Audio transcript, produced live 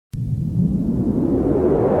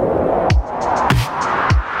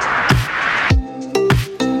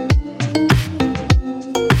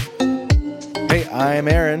I'm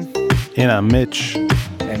Aaron. And I'm Mitch.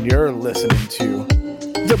 And you're listening to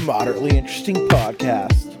the Moderately Interesting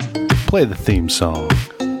Podcast. Play the theme song.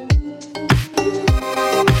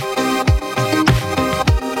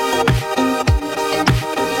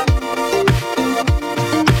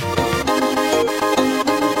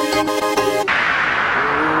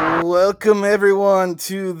 Welcome, everyone,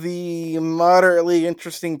 to the Moderately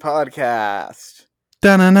Interesting Podcast.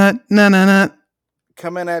 Da-na-na-na-na-na.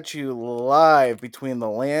 Coming at you live between the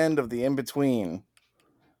land of the in-between.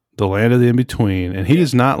 The land of the in-between. And he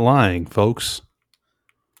is not lying, folks.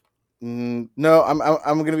 No, I'm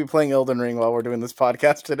going to be playing Elden Ring while we're doing this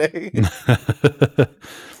podcast today.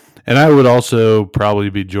 And I would also probably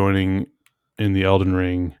be joining in the Elden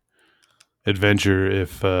Ring adventure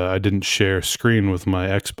if I didn't share screen with my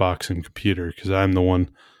Xbox and computer, because I'm the one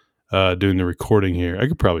doing the recording here. I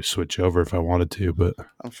could probably switch over if I wanted to, but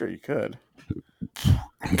I'm sure you could.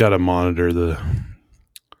 Got to monitor the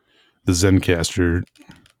Zencaster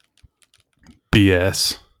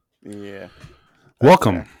BS. Yeah.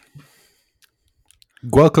 Welcome.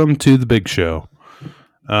 Welcome to the big show.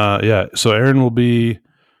 So Aaron will be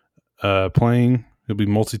playing. He'll be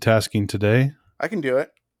multitasking today. I can do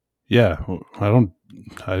it. Yeah,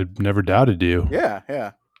 I never doubted you.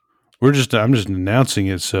 Yeah. I'm just announcing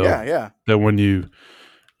it so that when you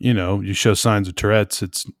show signs of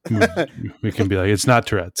Tourette's, we can be like, it's not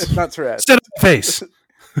Tourette's. It's not Tourette's. Set up face.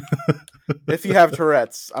 If you have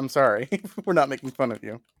Tourette's, I'm sorry. We're not making fun of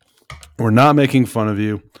you. We're not making fun of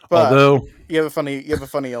you. But although you have a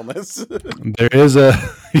funny illness. there's a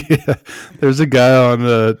guy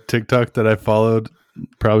on TikTok that I followed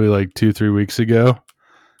probably like 2-3 weeks ago.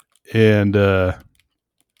 And oh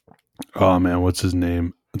man, what's his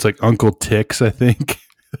name? It's like Uncle Tix, I think.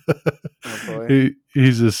 Oh boy.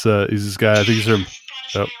 He's this guy. I think he's from.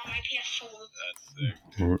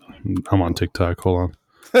 I'm on TikTok. Hold on.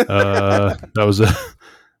 That was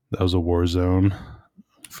a war zone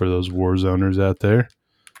for those war zoners out there.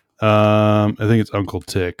 I think it's Uncle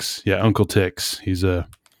Tix. Yeah, Uncle Tix. He's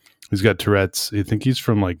got Tourette's. I think he's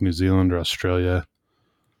from like New Zealand or Australia.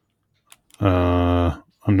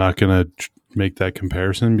 I'm not gonna make that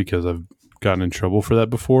comparison because I've gotten in trouble for that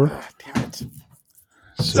before. Damn it.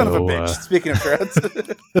 Son of a bitch. Speaking of Tourette's.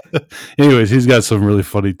 Anyways, he's got some really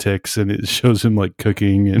funny tics, and it shows him like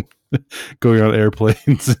cooking and going on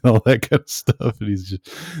airplanes and all that kind of stuff. And he's just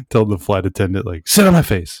telling the flight attendant, like, sit on my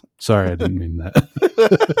face. Sorry, I didn't mean that.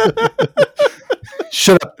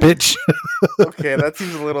 Shut up, bitch. Okay, that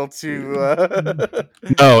seems a little too...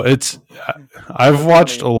 No, I've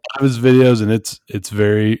watched a lot of his videos, and it's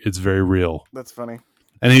very real. That's funny.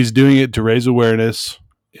 And he's doing it to raise awareness,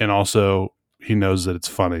 and also he knows that it's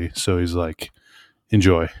funny, so he's like,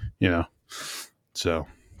 enjoy, So,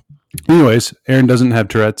 anyways, Aaron doesn't have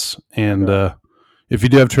Tourette's, and if you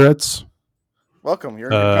do have Tourette's, welcome.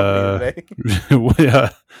 You're in good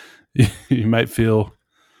company today. You might feel...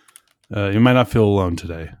 you might not feel alone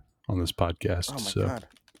today on this podcast. Oh my God.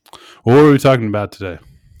 Well, what are we talking about today?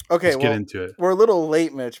 Okay, Let's get into it. We're a little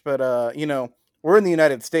late, Mitch, but we're in the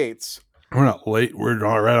United States. We're not late. We're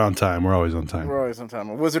right on time. We're always on time.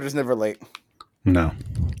 A wizard is never late. No.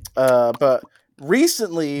 But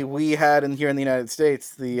recently we had here in the United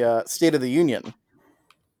States the State of the Union.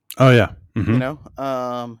 Oh yeah.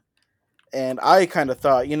 Mm-hmm. And I kind of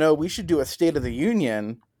thought, we should do a State of the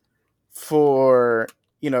Union for.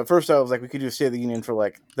 First I was like, we could do a State of the Union for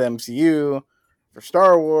like the MCU, for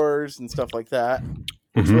Star Wars and stuff like that,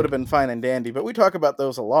 which would have been fine and dandy. But we talk about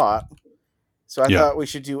those a lot. So I thought we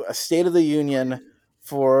should do a State of the Union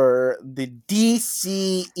for the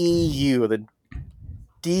DCEU, the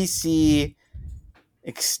DC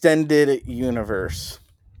Extended Universe.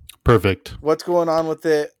 Perfect. What's going on with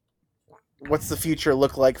it? What's the future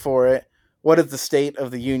look like for it? What is the state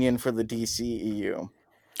of the union for the DCEU?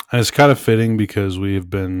 And it's kind of fitting because we've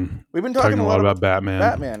been talking a lot about Batman.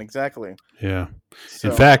 Batman, exactly. Yeah. So,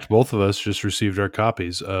 in fact, both of us just received our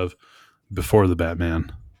copies of Before the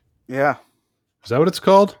Batman. Yeah. Is that what it's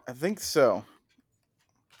called? I think so.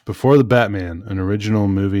 Before the Batman, an original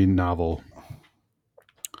movie novel.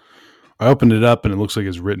 I opened it up and it looks like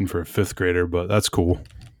it's written for a 5th grader, but that's cool.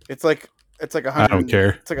 It's like 100. I don't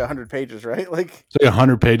care. It's like 100 pages, right? It's like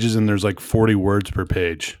 100 pages and there's like 40 words per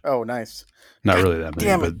page. Oh, nice. Not really that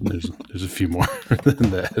many, but there's a few more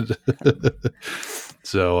than that.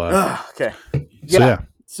 So okay. Yeah.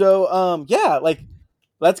 So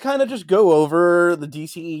let's kind of just go over the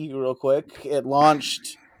DCE real quick. It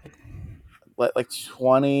launched like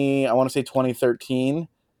 2013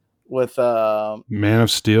 with Man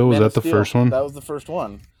of Steel. Was that the first one? That was the first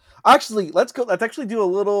one. Actually, let's actually do a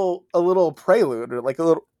little prelude, or like a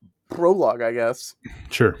little prologue, I guess,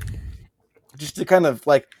 Sure. just to kind of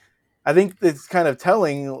like, I think it's kind of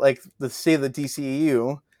telling, like the state of the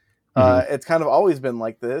DCEU. Hmm. It's kind of always been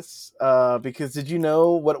like this. Because did you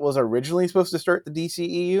know what was originally supposed to start the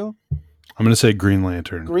DCEU? I'm going to say Green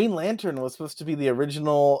Lantern. Green Lantern was supposed to be the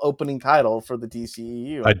original opening title for the I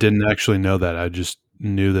DCEU. didn't actually know that. I just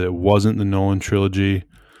knew that it wasn't the Nolan trilogy.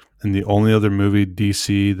 And the only other movie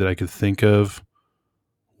DC that I could think of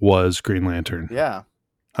was Green Lantern. Yeah.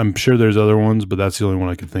 I'm sure there's other ones, but that's the only one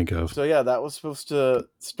I could think of. So yeah, that was supposed to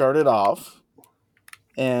start it off,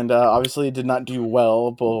 and obviously it did not do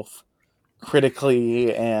well, both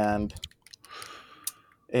critically and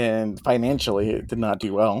financially. It did not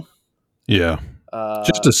do well. Yeah.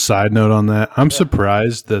 Just Uh, a side note on that. I'm yeah,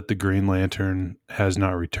 surprised that the Green Lantern has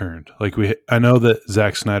not returned. Like I know that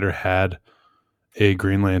Zack Snyder had a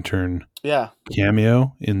Green Lantern yeah,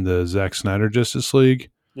 cameo in the Zack Snyder Justice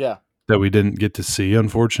League yeah. that we didn't get to see,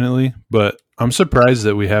 unfortunately. But I'm surprised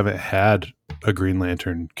that we haven't had a Green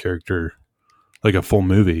Lantern character, like a full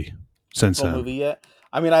movie, since Full then. movie yet?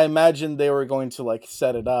 I mean, I imagined they were going to like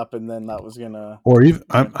set it up, and then that was gonna. Or even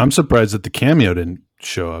You know, I'm surprised that the cameo didn't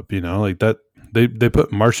show up. Like that they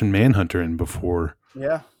put Martian Manhunter in before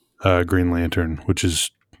yeah, Green Lantern, which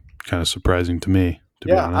is kind of surprising to me, to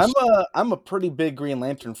be yeah. honest. I'm a pretty big Green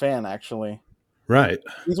Lantern fan, actually. Right.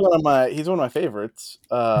 He's one of my favorites.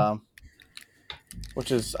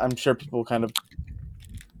 Which is, I'm sure people kind of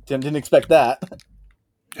didn't expect that.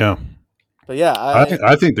 Yeah. But yeah,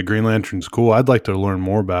 I think the Green Lantern's cool. I'd like to learn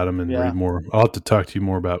more about him and yeah, read more. I'll have to talk to you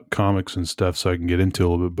more about comics and stuff so I can get into it a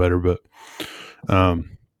little bit better.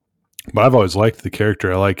 Um, but I've always liked the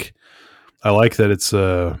character. I like that it's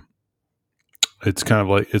kind of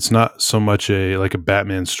like it's not so much like a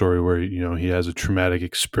Batman story where he has a traumatic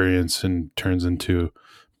experience and turns into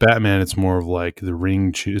Batman. It's more of like the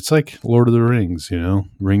ring. It's like Lord of the Rings.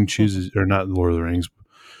 Ring chooses or not Lord of the Rings.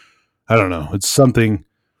 I don't know. It's something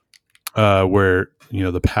where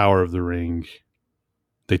the power of the ring.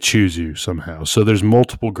 They choose you somehow. So there's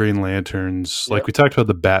multiple Green Lanterns. Like yep, we talked about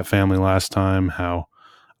the Bat family last time. How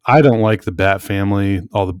I don't like the Bat family,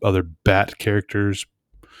 all the other Bat characters.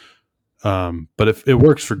 But if it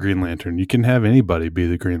works for Green Lantern, you can have anybody be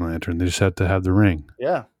the Green Lantern. They just have to have the ring.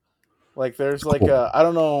 yeah. Like there's It's like cool. I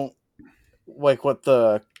don't know, like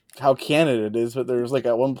how canon it is, but there's like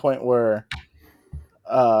at one point where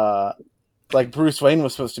uh like Bruce Wayne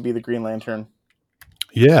was supposed to be the Green Lantern,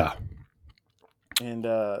 Yeah. and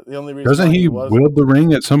the only reason Doesn't why he he was, wield the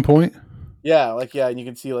ring at some point? yeah, like yeah, and you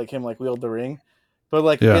can see like him like wield the ring, but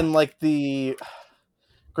like Yeah. in like the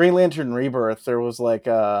Green Lantern Rebirth, there was like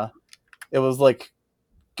it was like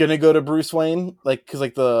gonna go to Bruce Wayne, like because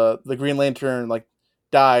like the Green Lantern like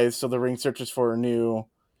dies, so the ring searches for a new,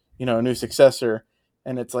 a new successor,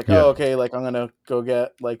 and it's like, oh Yeah. okay, like I'm gonna go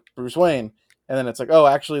get like Bruce Wayne, and then it's like, oh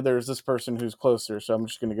actually there's this person who's closer, so I'm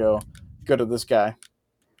just gonna go to this guy,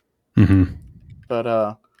 Mm-hmm.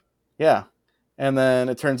 but yeah, and then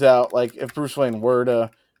it turns out like if Bruce Wayne were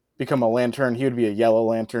to become a Lantern, he would be a Yellow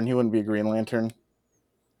Lantern, he wouldn't be a Green Lantern,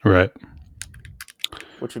 Right.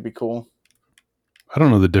 which would be cool. I don't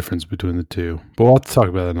know the difference between the two, but we'll have to talk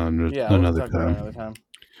about that Yeah, we'll another talk about it time. another time.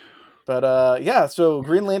 But yeah, so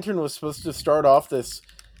Green Lantern was supposed to start off this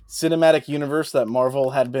cinematic universe that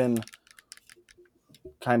Marvel had been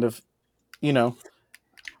kind of, I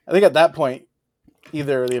think at that point,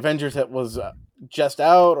 either the Avengers that was just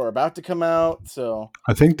out or about to come out. So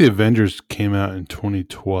I think the Avengers came out in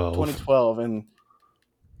 2012, 2012, and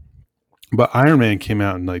but Iron Man came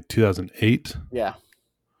out in like 2008. yeah,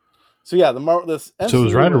 so yeah, this So it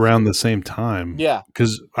was MCU right was, around the same time yeah,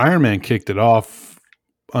 because Iron Man kicked it off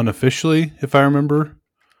unofficially, if I remember.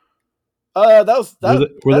 that was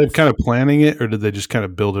Were they that's. kind of planning it, or did they just kind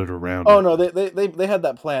of build it around Oh it? no, they had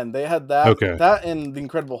that plan. They had Okay, that and the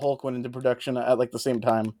Incredible Hulk went into production at like the same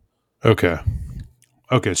time. okay,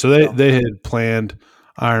 okay. So So they had planned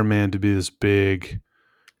Iron Man to be this big.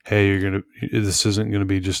 Hey, this isn't gonna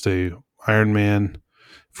be just a Iron Man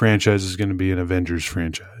franchise. Is going to be an Avengers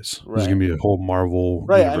franchise. This is right. going to be a whole Marvel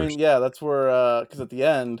Right. I universe. mean, yeah, that's where because at the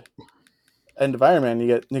end of Iron Man, you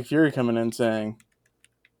get Nick Fury coming in saying,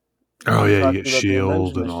 Oh yeah, you talking get about the Avenge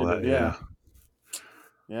Shield and all Initiative. that. Yeah,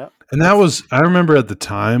 Yeah, yeah, and that was I remember at the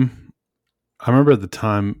time. I remember at the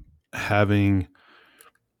time having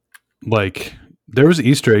like there was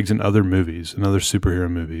Easter eggs in other movies and other superhero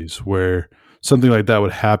movies where something like that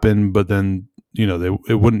would happen, but then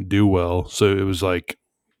it wouldn't do well. So it was like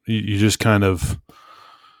you just kind of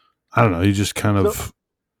I don't know, you just kind So of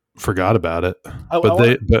forgot about it. I But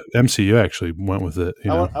want but MCU actually went with it.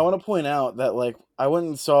 I want to point out that like I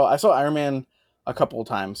saw Iron Man a couple of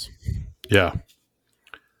times, Yeah,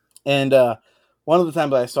 And one of the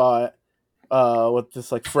times I saw it with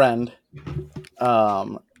this like friend,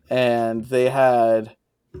 and they had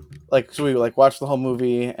like, so we like watched the whole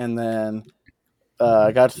movie, and then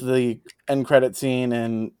got to the end credit scene,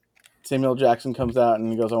 and Samuel Jackson comes out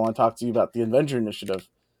and he goes, "I want to talk to you about the Avenger Initiative."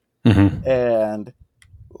 Mm-hmm. And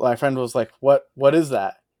my friend was like, What is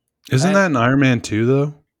that?" Isn't And that in Iron Man 2,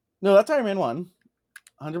 though? no, that's Iron Man 1,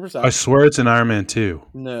 I 100%. swear it's in Iron Man 2.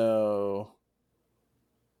 No,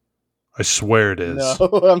 I swear it no, is.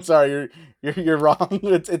 I'm sorry, you're wrong.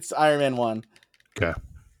 It's Iron Man 1. Okay.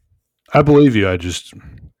 I believe you.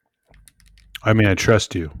 I mean, I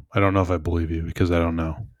trust you. I don't know if I believe you because I don't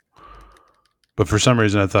know. But for some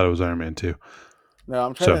reason, I thought it was Iron Man 2. No, So,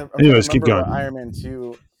 I'm trying to anyways, keep remember what going.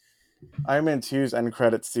 Iron Man 2's end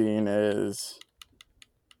credit scene is.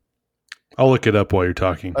 I'll look it up while you're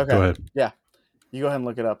talking. Go Okay, ahead. yeah, you go ahead and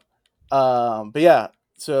look it up. But yeah,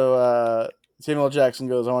 so Samuel L. Jackson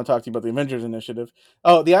goes, "I want to talk to you about the Avengers Initiative."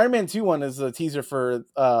 Oh, the Iron Man 2 one is the teaser for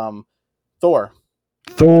Thor.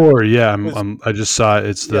 Thor, yeah, Because I just saw it.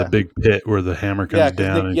 It's the yeah, big pit where the hammer comes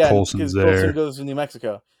down and Coulson's because Coulson there. goes to New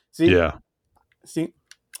Mexico. See, Yeah, see,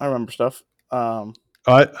 I remember stuff.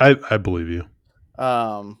 I believe you.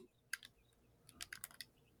 Um,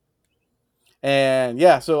 and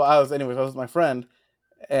yeah, so anyways, I was with my friend,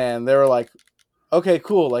 and they were like, "Okay,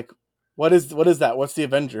 cool. Like, what is that? What's the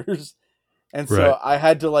Avengers?" And Right. so I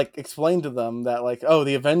had to like explain to them that like, oh,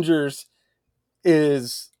 the Avengers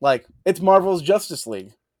is like it's Marvel's Justice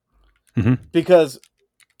League, Mm-hmm. because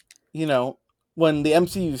when the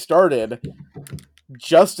MCU started,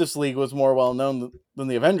 Justice League was more well known than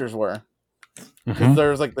the Avengers were, because Mm-hmm.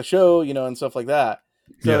 there's like the show, and stuff like that.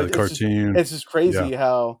 So Yeah, the cartoon. it's just Yeah. crazy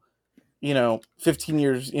how 15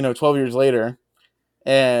 years, 12 years later,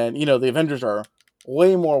 and the Avengers are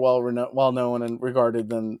way more well known and regarded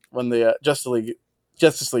than when the Justice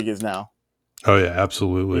League is now. Oh yeah, You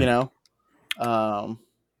absolutely. know, um,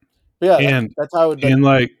 but yeah, And that's how it would like. and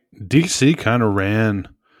like DC kind of ran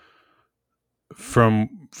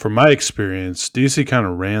from my experience. DC kind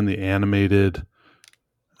of ran the animated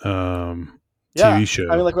um, Yeah, TV I mean, show.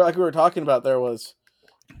 like we were talking about, there was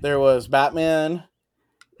Batman.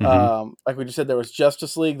 Mm-hmm. Like we just said, there was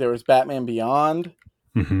Justice League. There was Batman Beyond.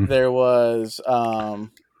 Mm-hmm. There was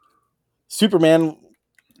Superman.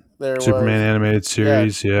 There Superman was, animated yeah,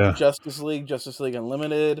 series. Yeah, Justice League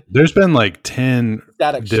Unlimited, there's been like 10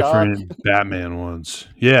 Static Shock. different Batman ones.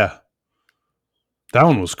 Yeah, that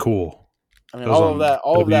one was cool. I mean, That was on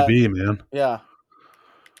all of that. WB, man. Yeah,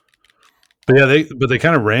 But all yeah, of it. they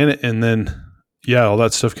kind of ran it, and then yeah, all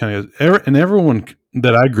that stuff kind of and everyone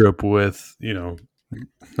that I grew up with,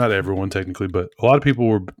 not everyone technically, but a lot of people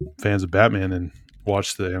were fans of Batman and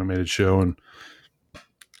watched the animated show, and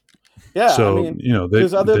Yeah, I so mean, they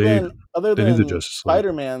because other they knew the than Justice League.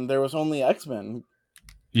 Spider Man, there was only X-Men,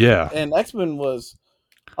 Yeah, and X-Men was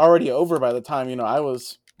already over by the time I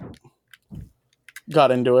was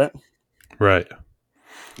got into it. right,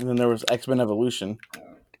 And then there was X-Men Evolution.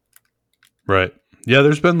 right. Yeah,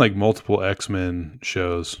 there's been like multiple X-Men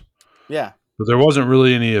shows, Yeah. but there wasn't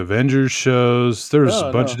really any Avengers shows. There was a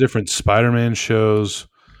No, bunch of no. different Spider-Man shows,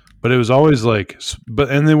 but it was always like,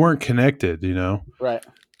 and they weren't connected, Right.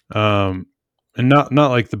 Um, and not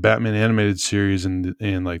like the Batman animated series and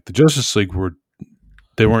like the Justice League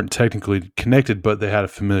they weren't technically connected, but they had a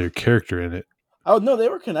familiar character in it. Oh no, they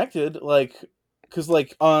were connected. Like, because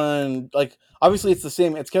like on like obviously it's the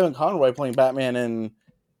same. It's Kevin Conroy playing Batman in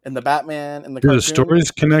the Batman in the Do the cartoon.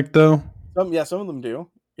 stories connect though? Some of them do.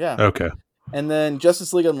 Yeah. Okay, And then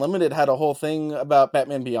Justice League Unlimited had a whole thing about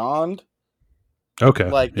Batman Beyond. okay,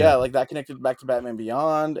 Like, yeah, yeah, like that connected back to Batman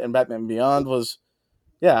Beyond, and Batman Beyond was,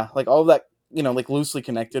 yeah, like all of that, like loosely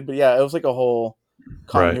connected. But yeah, it was like a whole right.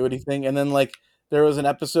 continuity thing. And then like there was an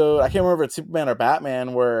episode, I can't remember if it's Superman or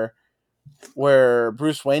Batman, where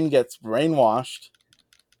Bruce Wayne gets brainwashed,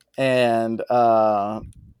 and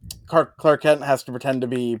Clark Kent has to pretend to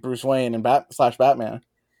be Bruce Wayne and Batman.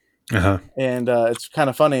 Uh huh. And it's kind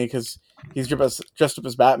of funny because he's dressed up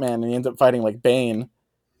as Batman, and he ends up fighting like Bane,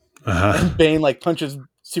 Uh and huh. Bane like punches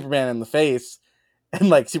Superman in the face, and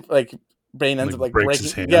like Bane ends Like up like breaks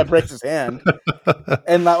his hand. breaks his hand.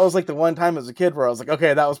 And that was like the one time as a kid where I was like,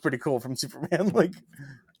 okay, that was pretty cool from Superman. Like,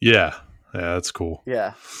 Yeah, yeah, that's cool.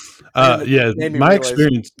 yeah, and it Yeah, made me my realize.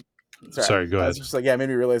 experience. Sorry, Sorry, go I ahead. was just like, yeah, it made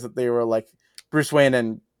me realize that they were like Bruce Wayne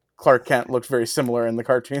and Clark Kent looked very similar in the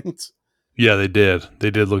cartoons. Yeah, they did. They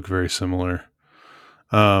did look very similar.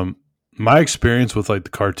 Um, my experience with like the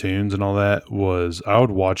cartoons and all that was I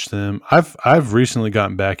would watch them. I've recently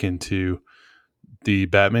gotten back into the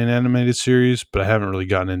Batman animated series, but I haven't really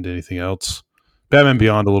gotten into anything else. Batman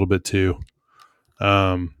Beyond a little bit too.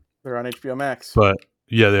 Um, They're on HBO Max. but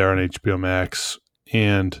yeah, they are on HBO Max.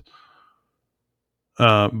 And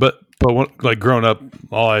but like growing up,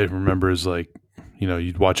 all I remember is like,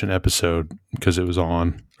 you'd watch an episode because it was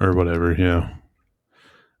on or whatever.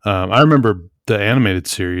 I remember the animated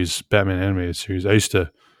series, Batman animated series. I used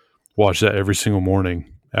to watch that every single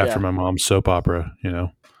morning after Yeah. my mom's soap opera.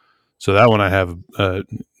 So that one I have. That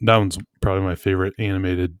one's probably my favorite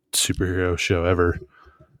animated superhero show ever.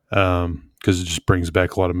 Because it just brings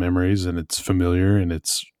back a lot of memories, and it's familiar, and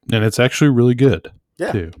it's actually really good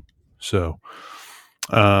Yeah. too. So,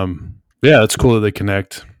 yeah, it's cool that they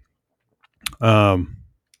connect. And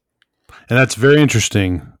that's very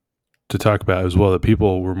interesting to talk about as well. That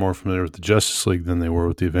people were more familiar with the Justice League than they were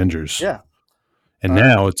with the Avengers, Yeah. and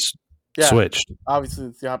now it's Yeah. switched. Obviously,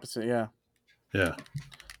 it's the opposite. Yeah. Yeah,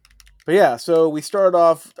 But yeah, so we start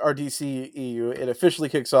off our DCEU. It officially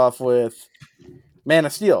kicks off with Man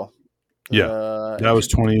of Steel. yeah, that was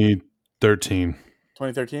 2013.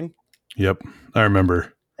 2013. Yep, I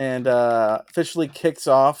remember. And officially kicks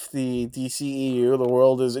off the DCEU. The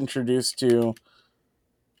world is introduced to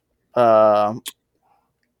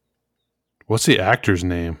What's the actor's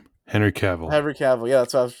name? Henry Cavill. Henry Cavill. Yeah,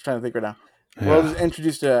 that's what I was trying to think right now. The world is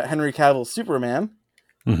introduced to Henry Cavill Superman.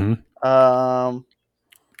 Mm-hmm.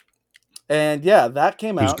 And yeah, that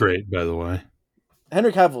came out. He was great, by the way.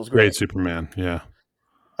 Henry Cavill was great. Great Superman, yeah.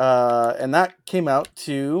 And that came out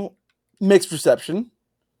to mixed reception.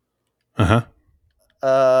 Uh-huh.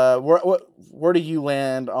 Where do you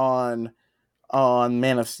land on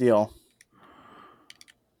Man of Steel?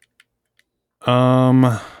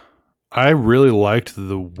 I really liked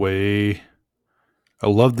the way. I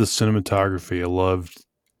loved the cinematography.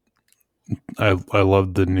 I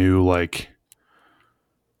loved the new, like,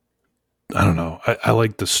 I don't know. I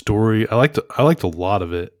liked the story. I liked a lot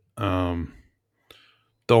of it. The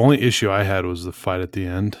only issue I had was the fight at the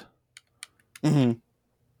end. Mm-hmm.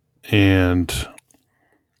 And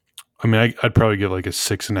I mean, I'd probably give like a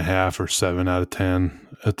 6.5 or 7 out of 10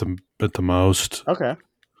 at the most. Okay.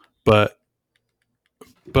 But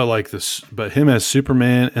like this, but him as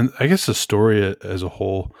Superman, and I guess the story as a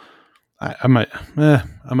whole, I might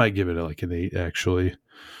give it like an 8 actually.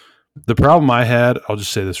 The problem I had, I'll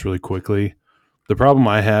just say this really quickly. The problem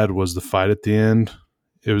I had was the fight at the end.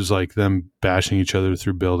 It was like them bashing each other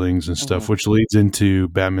through buildings and stuff, which leads into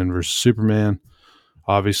Batman versus Superman,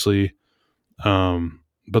 obviously.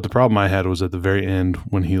 But the problem I had was at the very end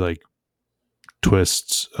when he like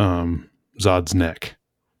twists Zod's neck.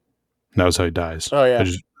 That was how he dies. Oh yeah,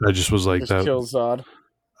 I just was like that. Kills Zod.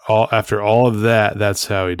 After all of that, that's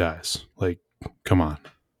how he dies. Like, come on.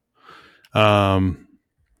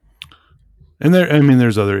 And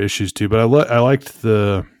there's other issues too, but I liked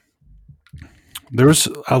I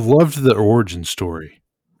loved the origin story.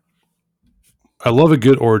 I love a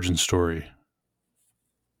good origin story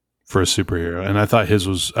for a superhero, and I thought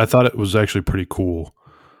it was actually pretty cool.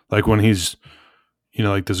 Like when he's,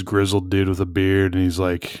 like this grizzled dude with a beard, and he's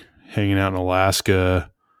like hanging out in Alaska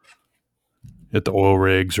at the oil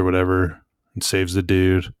rigs or whatever, and saves the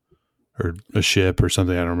dude or a ship or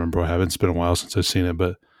something. I don't remember what happened. It's been a while since I've seen it,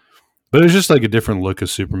 but it's just like a different look of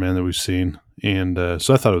Superman that we've seen, and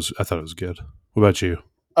so I thought it was good. What about you?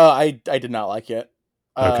 I did not like it.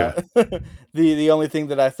 Okay. The only thing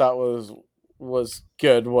that I thought was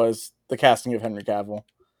good was the casting of Henry Cavill.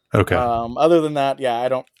 Okay. Other than that, yeah, I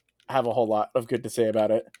don't have a whole lot of good to say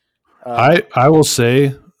about it. I will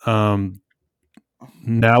say,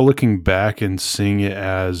 now looking back and seeing it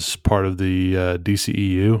as part of the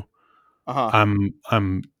DCEU,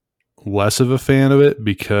 I'm less of a fan of it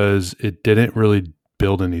because it didn't really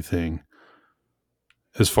build anything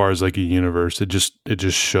as far as like a universe. It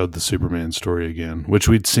just showed the Superman story again, which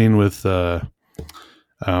we'd seen with I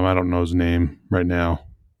don't know his name right now.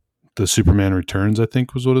 The Superman Returns, I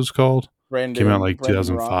think, was what it was called. Came out like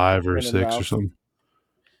 2005 or 6 or something.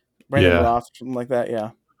 Brandon Roth, something like that.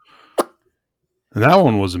 Yeah. And that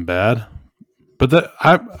one wasn't bad, but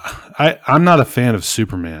I'm not a fan of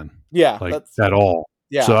Superman. Yeah, like at all.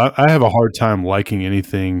 Yeah. So I have a hard time liking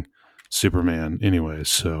anything Superman, anyways.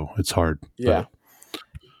 So it's hard. Yeah.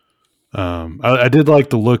 But, I did like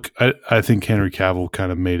the look. I think Henry Cavill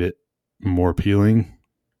kind of made it more appealing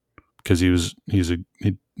because he was a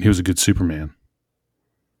good Superman.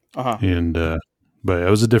 And but it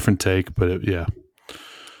was a different take. But yeah.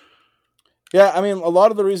 Yeah, I mean, a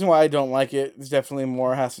lot of the reason why I don't like it is definitely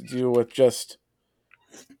more has to do with just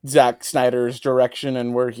Zack Snyder's direction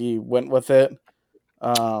and where he went with it.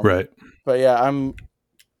 Right. But yeah,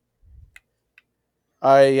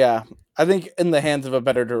 I think in the hands of a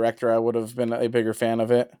better director, I would have been a bigger fan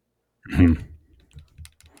of it.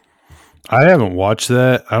 I haven't watched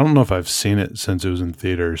that. I don't know if I've seen it since it was in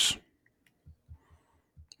theaters,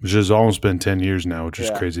 which has almost been 10 years now, which is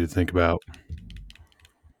Yeah. crazy to think about.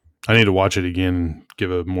 I need to watch it again and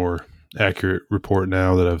give a more accurate report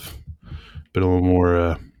now that I've been a little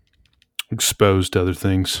more exposed to other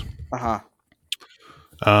things. Uh-huh.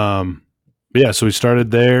 But yeah, so we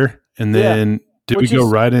started there, and Yeah. then did we Which go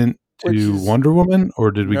is right which into is Wonder Woman,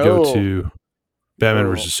 or did we go no, to Batman no.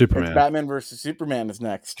 versus It's Superman? Batman versus Superman is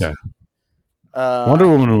next. Okay. Wonder Uh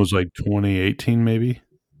Woman was like 2018, maybe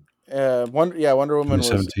Wonder Woman was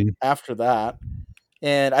 2017. after that.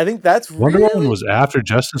 And I think that's Wonder Woman really was after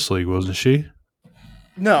Justice League, wasn't she?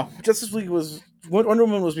 no, Justice League was Wonder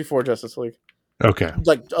Woman was before Justice League. Okay.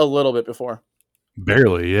 Like a little bit before.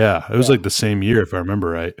 Barely, yeah. It was Yeah, like the same year, if I remember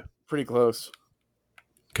right. pretty close.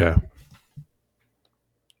 Okay.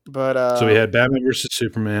 But So we had Batman versus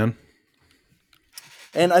Superman.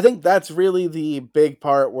 and I think that's really the big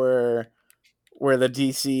part where the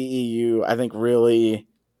DCEU I think really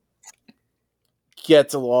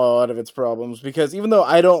gets a lot of its problems, because even though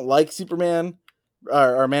I don't like Superman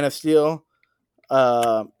or Man of Steel,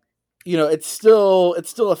 uh, it's still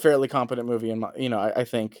a fairly competent movie in my, I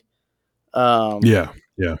think. Yeah,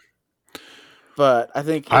 yeah. But I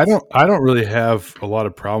think I it's don't really have a lot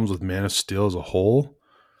of problems with Man of Steel as a whole.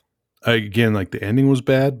 Again, like the ending was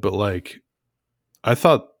bad, but like I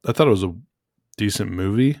thought it was a decent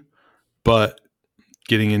movie, but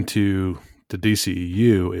getting into the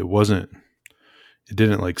DCEU, it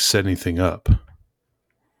didn't like set anything up.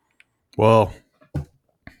 Well,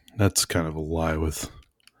 that's kind of a lie with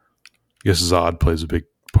I guess Zod plays a big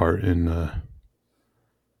part in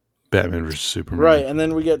Batman versus right. Superman. And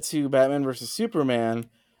then we get to Batman versus Superman,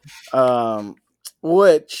 um,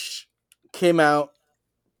 which came out,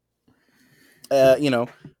 uh, you know,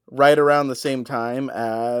 right around the same time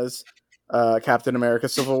as Captain America: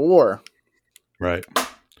 Civil War. Right.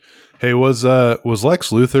 Hey, was Lex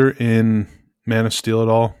Luthor in Man of Steel at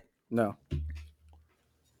all? No,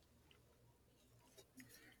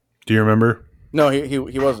 Do you remember? no, he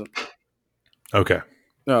wasn't. Okay.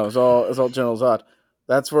 No, it's all General Zod.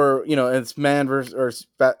 That's where it's Superman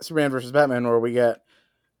versus Batman, where we get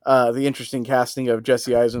the interesting casting of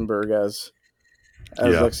Jesse Eisenberg as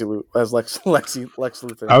Yeah. Lex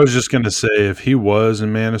Luthor. I was just going to say if he was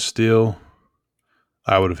in Man of Steel,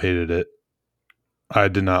 I would have hated it. I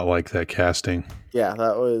did not like that casting. Yeah,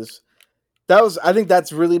 that was. I think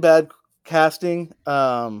that's really bad casting.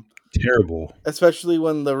 Terrible. Especially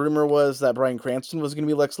when the rumor was that Bryan Cranston was going to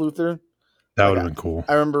be Lex Luthor. That Like would have been cool.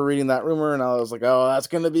 I remember reading that rumor and I was like, "Oh, that's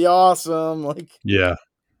going to be awesome!" Like, Yeah.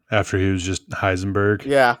 After he was just Heisenberg.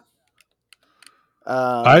 yeah.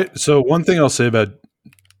 So one thing I'll say about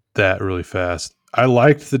that really fast. I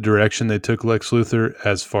liked the direction they took Lex Luthor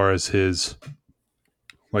as far as his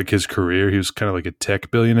career. He was kind of like a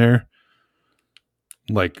tech billionaire,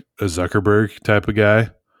 like a Zuckerberg type of guy.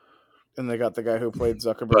 And they got the guy who played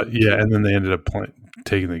Zuckerberg. But yeah, and then they ended up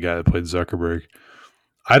taking the guy that played Zuckerberg.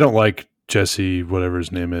 I don't like Jesse, whatever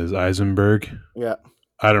his name is, Eisenberg. Yeah.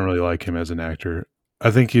 I don't really like him as an actor.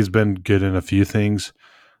 I think he's been good in a few things,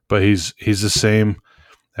 but he's the same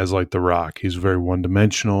as like The Rock. He's very one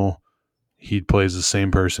dimensional. He plays the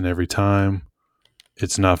same person every time.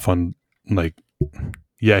 It's not fun. Like,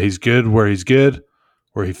 yeah, he's good where he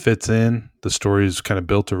fits in. The story is kind of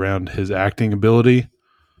built around his acting ability.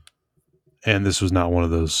 And this was not one of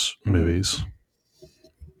those movies.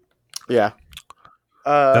 Yeah.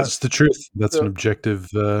 That's the truth. That's an objective.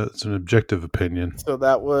 It's an objective opinion. So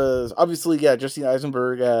that was obviously, Jesse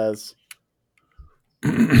Eisenberg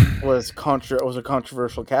was a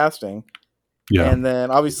controversial casting. Yeah, and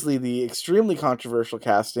then obviously the extremely controversial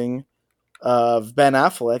casting of Ben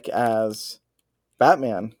Affleck as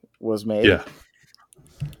Batman was made. yeah,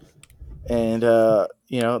 And the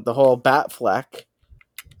whole Batfleck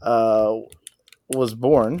was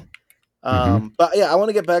born. But yeah, I want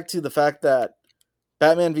to get back to the fact that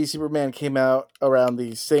Batman v Superman came out around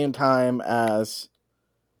the same time as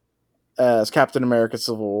Captain America: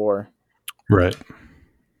 Civil War. right.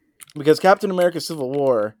 Because Captain America: Civil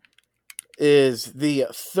War is the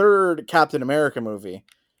third Captain America movie.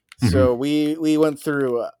 So we went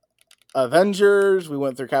through Avengers, we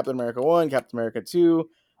went through Captain America 1, Captain America 2,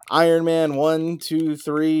 Iron Man 1, 2,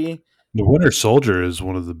 3. The Winter Soldier is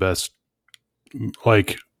one of the best.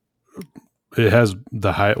 Like, it has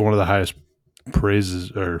one of the highest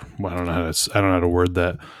praises, or I don't know how to word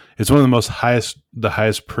that. It's one of the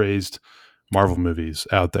highest praised Marvel movies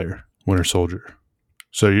out there. Winter Soldier.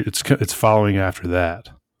 So it's following after that.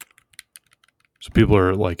 So people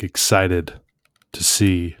are like excited to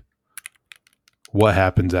see what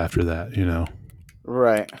happens after that.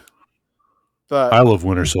 Right. I But love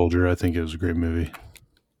Winter Soldier. I think it was a great movie.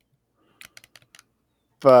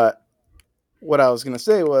 but what I was gonna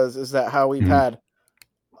say was is that how we've Mhm. had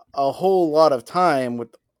a whole lot of time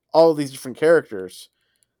with all of these different characters,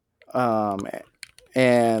 um,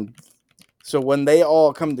 and so when they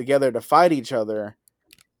all come together to fight each other,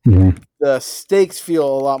 Mhm. the stakes feel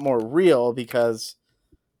a lot more real because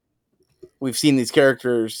we've seen these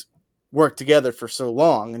characters work together for so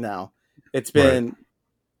long now. It's Right. been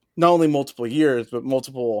not only multiple years but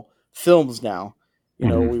multiple films now. You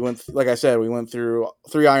know, Mhm. we went like I said, we went through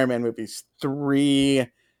 3 Iron Man movies, 3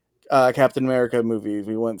 Captain America movies.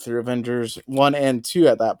 We went through Avengers 1 and 2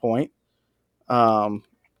 at that point, um,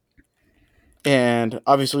 and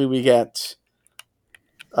obviously we get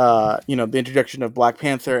the introduction of Black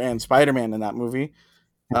Panther and Spider-Man in that movie.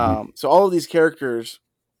 Mhm. So all of these characters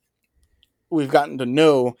we've gotten to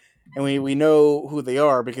know, and we know who they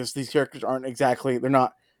are because these characters aren't exactly they're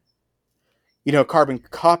not carbon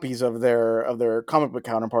copies of their comic book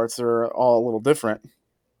counterparts. They're all a little different,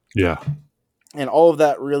 Yeah. and all of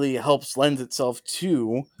that really helps lends itself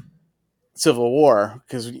to Civil War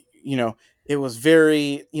because it was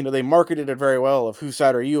very they marketed it very well of whose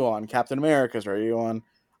side are you on, Captain America's, are you on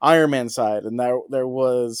Iron Man's side, and there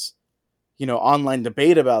was online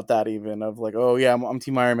debate about that even of like, oh yeah, I'm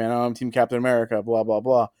Team Iron Man, oh, I'm Team Captain America, blah blah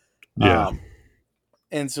blah. Yeah. um,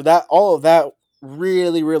 and so that all of that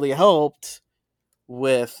really really helped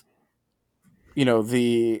with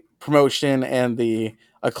the promotion and the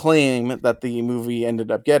acclaim that the movie ended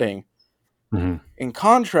up getting. Mhm. In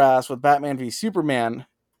contrast with Batman v Superman,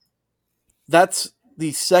 that's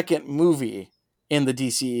the second movie in the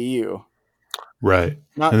DCEU. Right.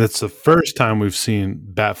 Not And it's the first time we've seen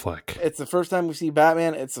Batfleck. It's the first time we see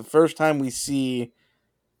Batman. It's the first time we see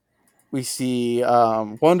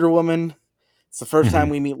Wonder Woman. It's the first time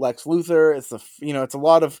Mhm. we meet Lex Luthor. It's a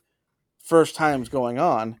lot of first times going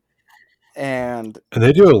on, and And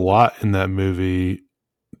they do a lot in that movie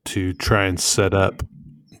to try and set up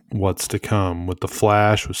what's to come with the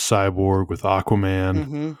Flash, with Cyborg, with Aquaman.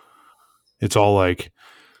 mm-hmm, It's all like,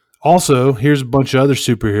 also, here's a bunch of other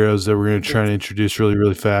superheroes that we're going to try and it's introduce really,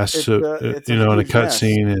 really fast. So, it's a in a huge mess,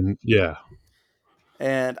 cutscene, and yeah,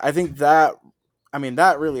 and I think that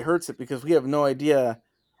that really hurts it because we have no idea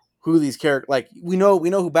who these characters like we know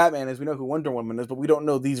who Batman is, we know who Wonder Woman is, but we don't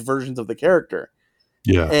know these versions of the character.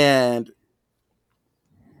 yeah, And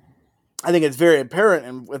I think it's very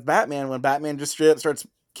apparent with Batman when Batman just straight up starts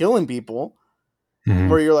killing people, hmm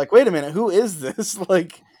where you're like, wait a minute, who is this?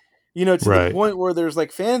 Like, to the right, point where there's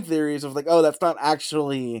like fan theories of like, oh, that's not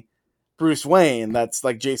actually Bruce Wayne. That's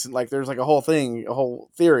like Jason. Like, there's like a whole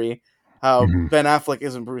theory how hmm Ben Affleck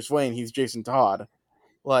isn't Bruce Wayne. He's Jason Todd.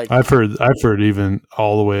 Like, I've heard even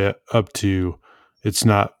all the way up to it's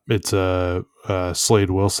not, it's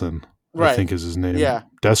Slade Wilson, I right. think is his name, Yeah.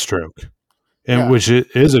 Deathstroke, and Yeah. which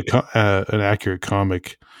it is an accurate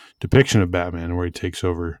comic depiction of Batman where he takes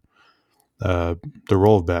over uh, the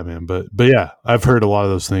role of Batman. But yeah, I've heard a lot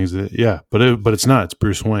of those things. That, yeah, but it's not. It's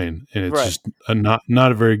Bruce Wayne, and it's Right. just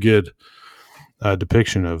not a very good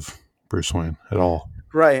depiction of Bruce Wayne at all.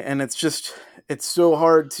 Right. And it's so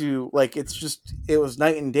hard to like. It was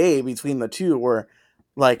night and day between the two. Where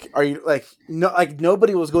like, are you like no like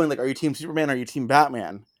nobody was going like, are you Team Superman? Are you Team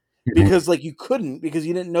Batman? Mhm. Because like you couldn't because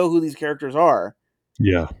you didn't know who these characters are.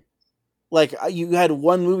 Yeah, Like you had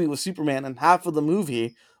one movie with Superman, and half of the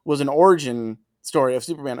movie was an origin story of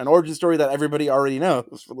Superman, an origin story that everybody already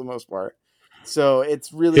knows for the most part. So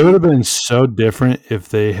it's it would have really been so different if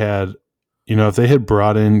they had, if they had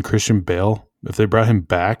brought in Christian Bale, if they brought him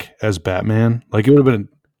back as Batman, like it would have been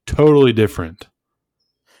totally different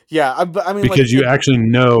yeah. I mean, like because you actually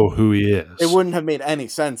know who he it is. wouldn't have made any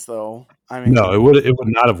sense though. I No, mean, it would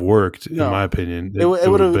not have worked in my no, opinion. it It would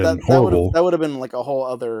would have have been that horrible. would have been like a whole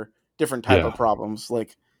other different type Yeah. of problems.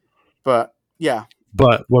 Like, but yeah,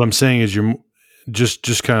 But what I'm saying is you're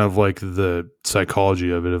just kind of like the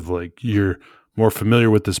psychology of it, of like you're more familiar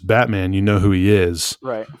with this Batman, you know who he is.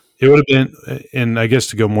 right. It would have been, and I guess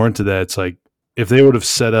to go more into that, it's like if they would have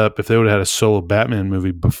if they would have had a solo Batman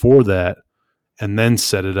movie before that and then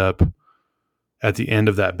set it up at the end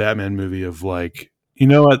of that Batman movie of like,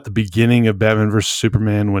 at the beginning of Batman versus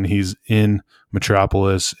Superman when he's in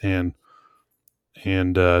Metropolis and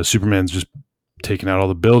Superman's just taking out all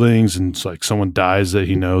the buildings and it's like someone dies that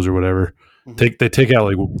he knows or whatever. Hmm. They take out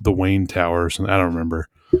like the Wayne Tower or something. I don't remember.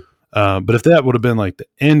 But if that would have been like the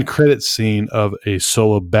end credit scene of a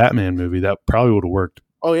solo Batman movie, that probably would have worked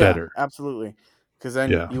Oh yeah, better. absolutely. Because then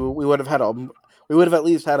Yeah, we would have had we would have at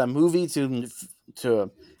least had a movie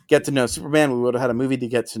to get to know Superman. We would have had a movie to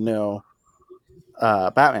get to know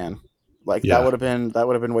Batman. Like yeah, that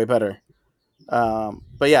would have been way better.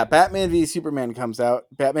 But yeah, Batman v Superman comes out.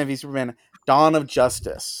 Batman v Superman: Dawn of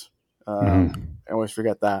Justice. I always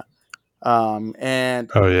forget that. And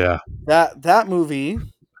Oh yeah, that movie,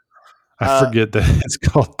 I uh, forget that it's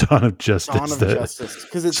called Dawn of Dawn Justice. of That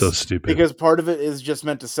Justice, so stupid. because part of it is just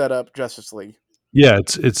meant to set up Justice League. Yeah,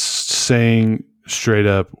 it's saying straight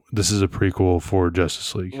up this is a prequel for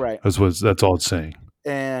Justice League. Right. That's all it's saying.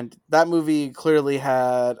 And that movie clearly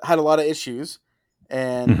had a lot of issues,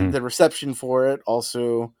 and Hmm. the reception for it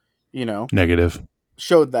also, you know, Negative.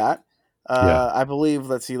 showed that. Yeah. I believe,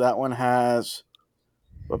 let's see, that one has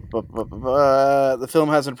the film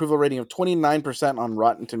has an approval rating of 29% on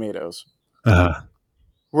Rotten Tomatoes. Uh,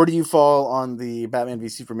 Where do you fall on the Batman v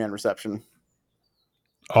Superman reception?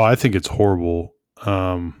 oh, I think it's horrible.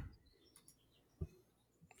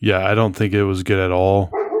 Yeah, I don't think it was good at all.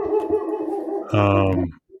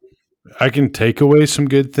 Um, I can take away some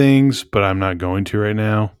good things, but I'm not going to right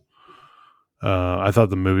now. I thought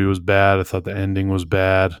the movie was bad. I thought the ending was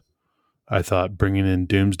bad. I thought bringing in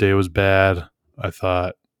Doomsday was bad. I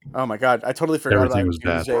thought Oh my god, I totally forgot everything about was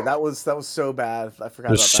bad. Doomsday. That was so bad. I It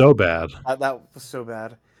forgot was about that. so bad. That was so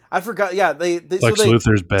bad. I forgot. Yeah, they so Lex they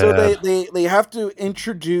Luthor's so bad. they have to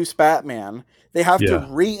introduce Batman. They have to Yeah.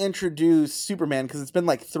 reintroduce Superman because it's been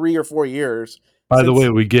like 3 or 4 years By the way,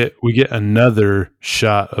 since. we get another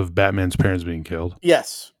shot of Batman's parents being killed.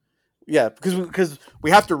 Yes, yeah, because we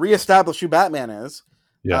have to reestablish who Batman is.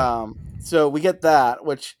 Yeah. So we get that,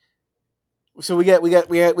 which so we get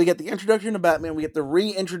the introduction of Batman, we get the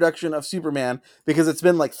reintroduction of Superman because it's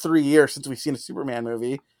been like 3 years since we've seen a Superman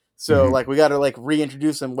movie. So Hmm. like we got to like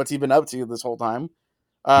reintroduce him. What's he been up to this whole time?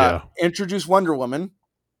 Yeah. Introduce Wonder Woman,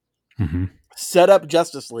 Hmm. set up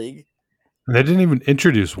Justice League, And they didn't even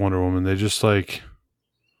introduce Wonder Woman. They just like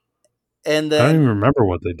and I don't then even remember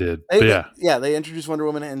what they did. But yeah. they introduce Wonder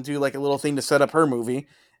Woman and do like a little thing to set up her movie,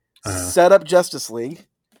 Uh, set up Justice League,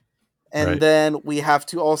 and right. then we have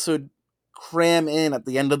to also cram in at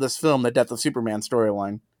the end of this film the death of Superman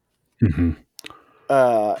storyline. Hmm.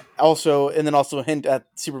 Also, and then also hint at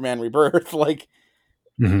Superman Rebirth.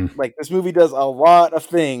 Hmm. Like this movie does a lot of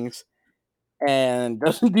things and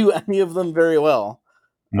doesn't do any of them very well.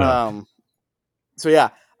 No. Um, so yeah,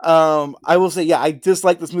 I will say, yeah, I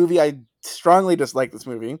dislike this movie. I strongly dislike this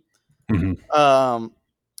movie. Hmm. Um,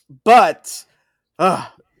 but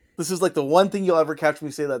this is like the one thing you'll ever catch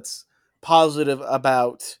me say that's positive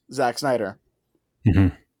about Zack Snyder. Hmm.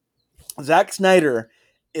 Zack Snyder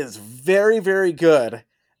is very, very good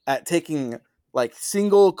at taking like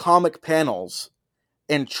single comic panels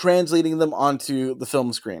and translating them onto the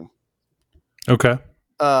film screen. Okay.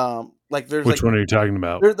 Like there's Which like one are you talking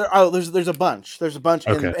about? there's a bunch. There's a bunch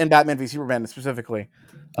Okay. in Batman v Superman specifically.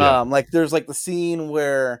 Yeah. Like there's like the scene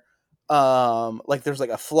where like there's like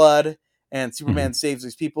a flood and Hmm. Superman saves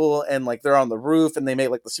these people and like they're on the roof and they make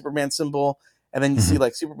like the Superman symbol and then you see Hmm.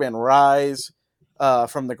 like Superman rise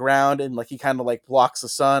from the ground and like he kind of like blocks the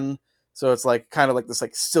sun. So it's like kind of like this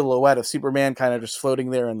like silhouette of Superman kind of just floating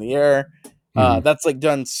there in the air. Hmm. That's like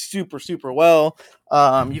done super super well.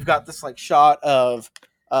 You've got this like shot of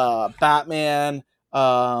Batman.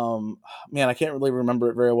 Man, I can't really remember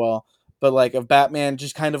it very well, but like of Batman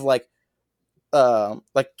just kind of like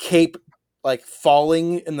cape like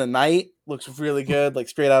falling in the night looks really good, like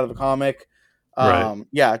straight out of a comic. Right.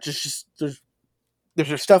 Yeah, just there's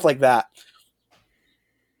just stuff like that.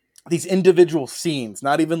 These individual scenes,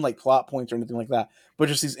 not even like plot points or anything like that, but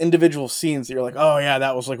just these individual scenes that you're like, oh yeah,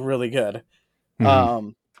 that was like really good. Hmm.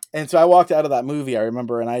 Um, and so I walked out of that movie, I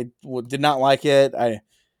remember, and did not like it. I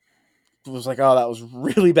was like, oh, that was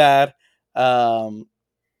really bad. Um,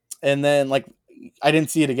 and then like I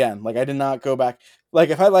didn't see it again. Like I did not go back. Like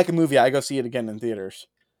if I like a movie, I go see it again in theaters.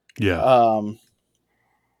 Yeah. Um,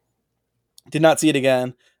 did not see it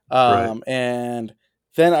again. Right. And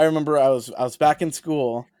then I remember I was back in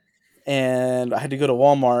school and I had to go to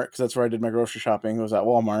Walmart because that's where I did my grocery shopping. It was at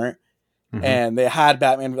Walmart, Hmm. and they had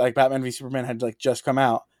Batman, like Batman v Superman had like just come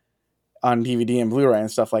out on DVD and Blu-ray and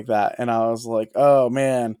stuff like that. And I was like, oh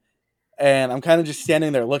man. And I'm kind of just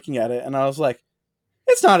standing there looking at it, and I was like,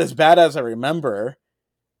 it's not as bad as I remember.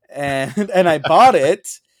 And I bought it,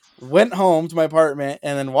 went home to my apartment,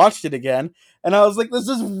 and then watched it again. And I was like, this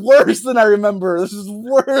is worse than I remember. This is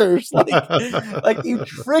worse. Like you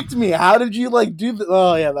tricked me. How did you like do that?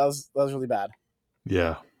 Oh yeah, that was really bad.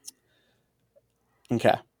 Yeah.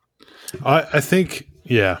 Okay. I think.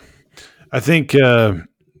 Yeah. I think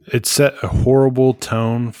it set a horrible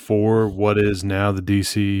tone for what is now the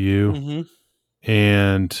DCEU, Mm-hmm.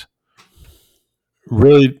 and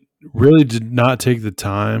really did not take the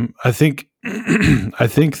time. I think I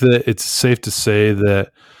think that it's safe to say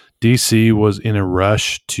that DC was in a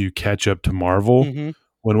rush to catch up to Marvel, Mm-hmm.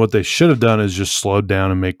 when what they should have done is just slowed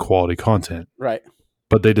down and make quality content. Right.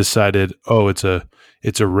 But they decided, oh, it's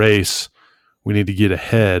a race. We need to get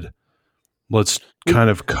ahead. Let's We kind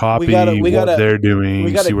of we gotta copy we what gotta they're we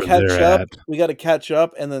doing, gotta see where they're catch up. at. We gotta catch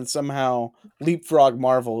up, and then somehow leapfrog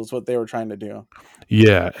Marvel is what they were trying to do.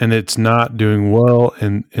 Yeah, and it's not doing well.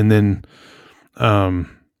 Um,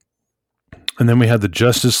 and then we had the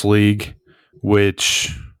Justice League,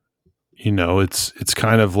 which, it's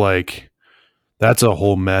kind of like that's a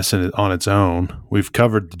whole mess on its own. We've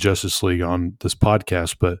covered the Justice League on this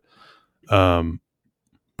podcast, but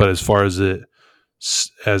as far as it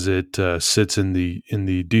sits in the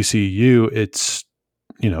DCU, it's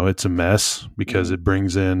a mess because Mhm. it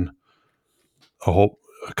brings in a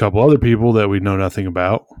couple other people that we know nothing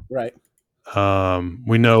about. Right.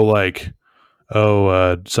 We know, like,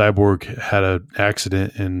 Cyborg had an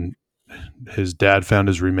accident and his dad found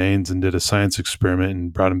his remains and did a science experiment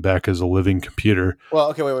and brought him back as a living computer. Well,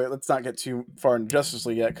 okay, wait. Let's not get too far into Justice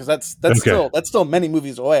League yet, because that's Okay. still many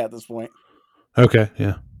movies away at this point. Okay.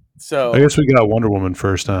 Yeah. I So guess we got Wonder Woman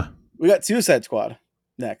first, huh? we got Suicide Squad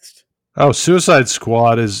next. Oh, Suicide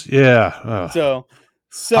Squad is, yeah. So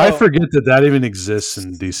I forget that even exists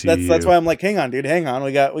in that's DCU. why I'm like, hang on, dude, hang on.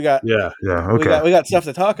 We got Yeah. Okay. we got stuff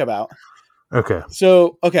to talk about. Okay.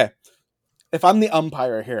 So okay, if I'm the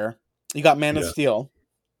umpire here, you got Man of Yeah. Steel.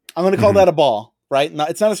 I'm going to call Mhm. that a ball, right?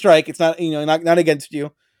 It's not a strike. It's not not against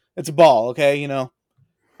you. It's a ball. Okay, I'm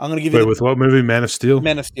going to give you Wait, the with what movie? Man of Steel?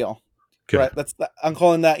 Man of Steel. Okay. Right. I'm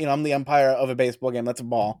calling that. I'm the umpire of a baseball game. That's a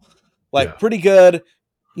ball. Like Yeah. pretty good.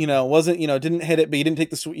 Wasn't didn't hit it, but you didn't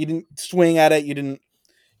take you didn't swing at it. You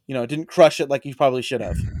didn't crush it like you probably should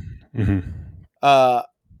have. Mm-hmm.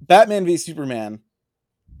 Batman v Superman.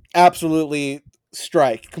 Absolutely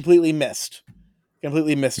strike. Completely missed on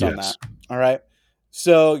Yes. that. All right.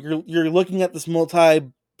 So you're looking at this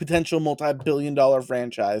potential multi-billion-dollar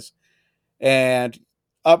franchise, and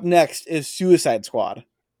up next is Suicide Squad.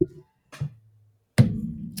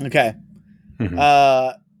 Okay.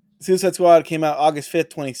 Mhm. Suicide Squad came out August 5th,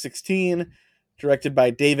 2016, directed by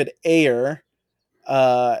David Ayer.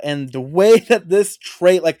 And the way that this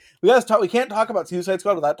we can't talk about Suicide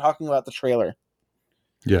Squad without talking about the trailer.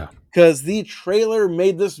 Yeah. Because the trailer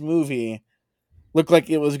made this movie look like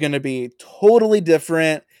it was going to be totally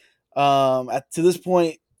different. To this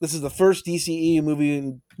point, this is the first DCEU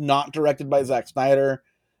movie not directed by Zack Snyder.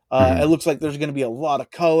 It looks like there's going to be a lot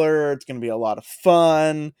of color. It's going to be a lot of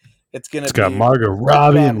fun. It's got Margot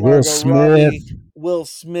Robbie and Will Smith. Will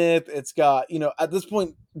Smith. It's got, at this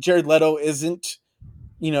point, Jared Leto isn't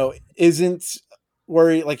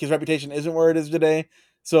where like his reputation isn't where it is today.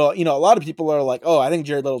 So, a lot of people are like, oh, I think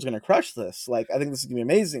Jared Leto's going to crush this. Like, I think this is going to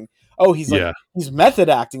be amazing. Oh, he's method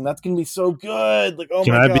acting. That's going to be so good. Like, oh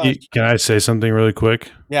my gosh. Can I say something really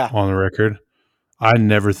quick? Yeah. On the record. I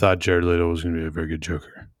never thought Jared Leto was going to be a very good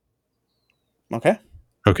Joker. Okay.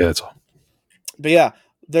 Okay, that's all. But yeah,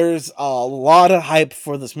 there's a lot of hype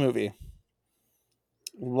for this movie.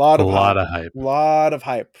 A lot of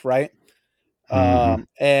hype, right? Mm-hmm.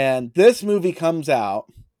 And this movie comes out,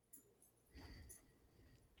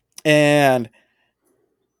 and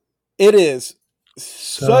it is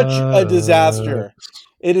such a disaster.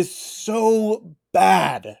 It is so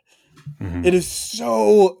bad. Mm-hmm. It is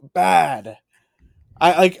so bad.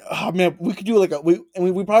 Man, we could do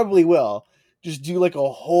we probably will just do like a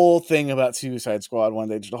whole thing about Suicide Squad one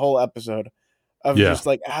day, just a whole episode of just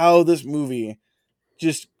like how this movie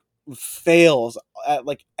just fails at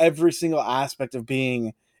like every single aspect of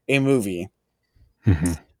being a movie.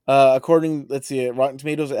 Mm-hmm. According, let's see, Rotten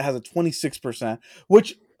Tomatoes, it has a 26%,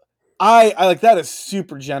 which I like. That is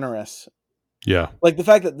super generous. Yeah. Like the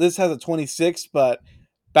fact that this has a 26, but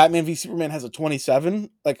Batman v Superman has a 27.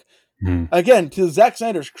 Like, again, to Zack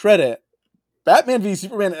Snyder's credit, Batman v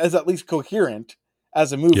Superman is at least coherent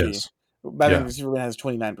as a movie. Yes. Batman v Superman has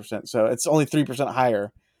 29%, so it's only 3%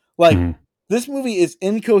 higher. Like, this movie is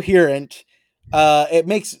incoherent. It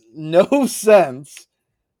makes no sense.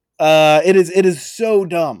 It is so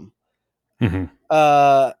dumb.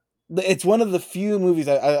 It's one of the few movies,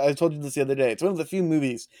 I told you this the other day, it's one of the few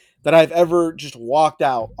movies that I've ever just walked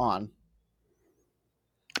out on.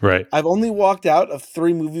 Right. I've only walked out of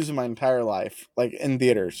 3 movies in my entire life, like in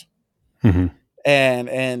theaters.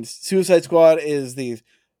 And Suicide Squad is the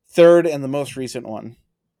third and the most recent one.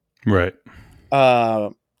 Right.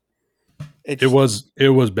 It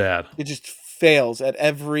was bad. It just fails at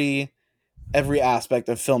every aspect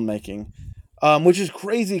of filmmaking, which is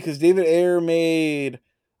crazy because David Ayer made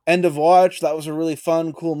End of Watch. That was a really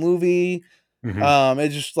fun, cool movie.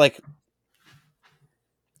 It's just like,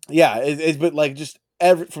 yeah, but like just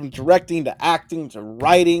from directing to acting to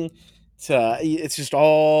writing to it's just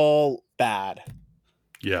all bad.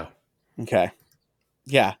 Yeah. Okay.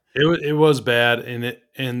 Yeah. It was bad,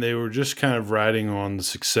 and they were just kind of riding on the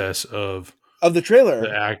success of Of the the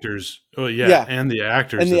trailer. actors. Oh yeah, Yeah. and the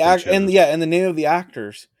actors And the that they act and chose. yeah, and the name of the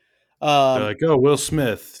actors. They're Um like, oh, Will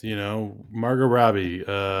Smith, Margot Robbie,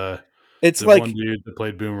 it's the one like dude that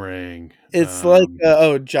played Boomerang, Jai a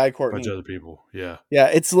bunch Courtney. of other people. Yeah, Yeah,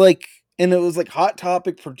 it's like and it was like Hot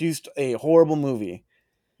Topic produced a horrible movie.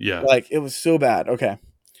 yeah. Like it was so bad. Okay.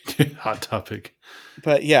 Hot Topic.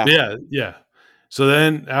 But yeah. Yeah, yeah. So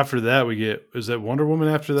then after that, is that Wonder Woman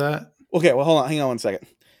after that? Okay, well hold on, hang on 1 second.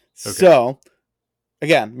 Okay, So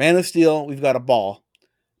again, Man of Steel, we've got a ball.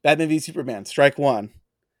 Batman v Superman, strike one.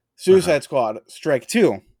 Suicide Squad, strike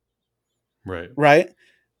two. right. Right?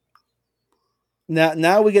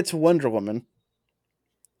 Now we get to Wonder Woman.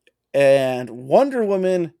 And Wonder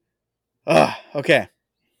Woman. Okay.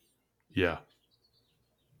 Yeah.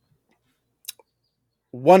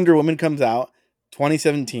 Wonder Woman comes out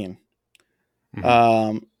 2017.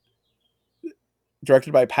 Mm-hmm.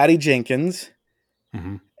 Directed by Patty Jenkins.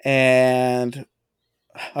 Mm-hmm. And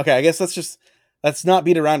okay, I guess let's not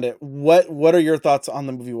beat around it. What are your thoughts on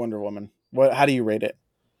the movie Wonder Woman? How do you rate it?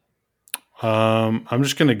 I'm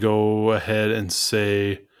just gonna go ahead and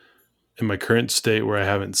say, in my current state where I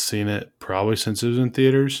haven't seen it probably since it was in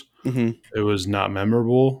theaters, Mm-hmm. it was not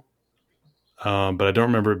memorable. But I don't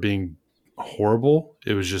remember it being horrible.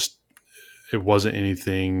 It wasn't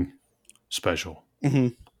anything special. Mm-hmm.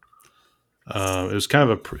 It was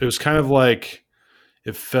kind of like,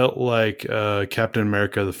 it felt like Captain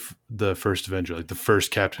America, the first Avenger, like the first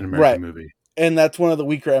Captain America Right. movie. And that's one of the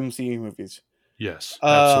weaker MCU movies. Yes,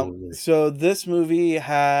 absolutely. So this movie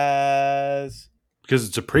has Because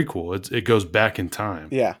it's a prequel. It goes back in time.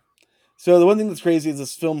 yeah. So the one thing that's crazy is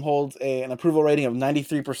this film holds an approval rating of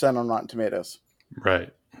 93% on Rotten Tomatoes.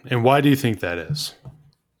 Right. And why do you think that is?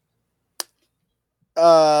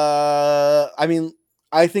 I mean,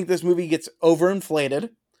 I think this movie gets overinflated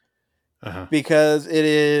because it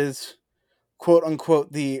is quote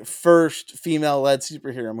unquote the first female-led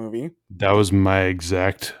superhero movie. That was my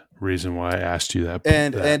exact reason why I asked you that.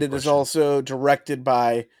 And that it question. is also directed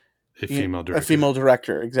by a female director. A female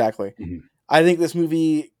director, exactly. Mm-hmm. I think this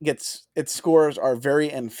movie its scores are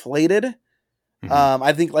very inflated. Mm-hmm.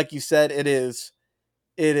 I think, like you said, it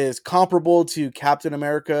is comparable to Captain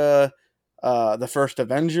America, the First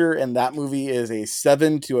Avenger, and that movie is a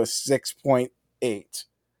 7 to a 6.8.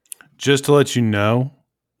 Just to let you know,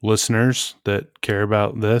 listeners that care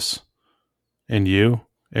about this, and you,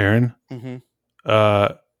 Aaron,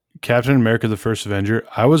 Captain America: The First Avenger,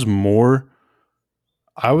 I was more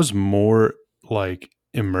like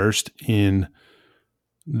immersed in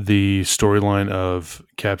the storyline of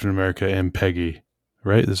Captain America and Peggy,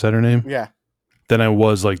 right? Is that her name? Yeah. Than I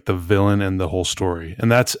was like the villain and the whole story.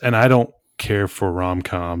 And I don't care for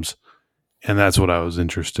rom-coms, and that's what I was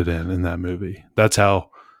interested in that movie. That's how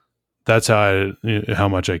much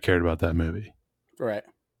I cared about that movie. Right.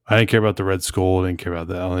 I didn't care about the Red Skull. I didn't care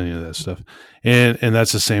about any of that stuff. And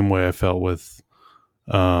that's the same way I felt with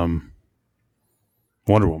Wonder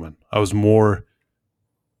Woman.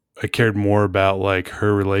 I cared more about like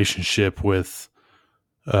her relationship with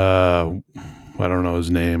I don't know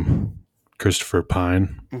his name, Christopher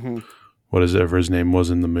Pine. Mm-hmm. Whatever his name was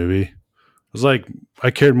in the movie. It was like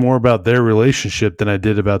I cared more about their relationship than I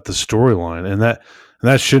did about the storyline, and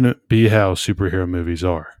that shouldn't be how superhero movies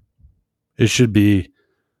are. It should be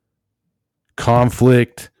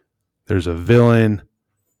conflict. There's a villain.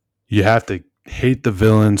 You have to hate the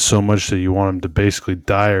villain so much that you want him to basically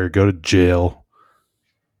die or go to jail.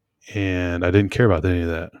 And I didn't care about any of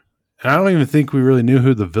that. And I don't even think we really knew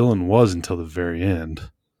who the villain was until the very end.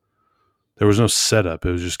 There was no setup.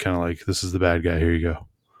 It was just kind of like, this is the bad guy. Here you go.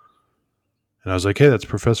 And I was like, hey, that's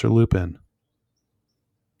Professor Lupin. Do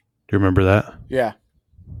you remember that? Yeah.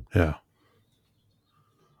 Yeah.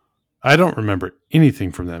 I don't remember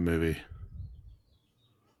anything from that movie.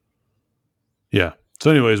 Yeah. So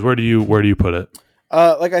anyways, where do you put it?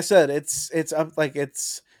 Like I said, it's up like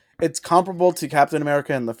it's comparable to Captain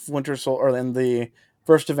America and the Winter Soldier, or in the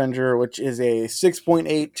First Avenger, which is a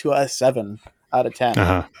 6.8 to a 7 out of 10.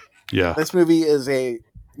 Uh-huh. Yeah. This movie is a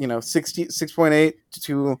 6.8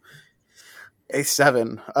 to a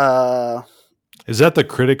 7. Is that the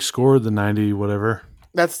critic score, the 90 whatever?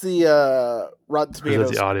 That's the Rotten Tomatoes. Or is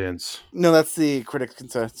that the audience? No, that's the critic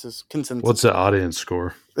consensus. What's the audience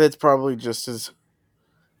score? It's probably just as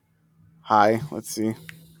high. Let's see.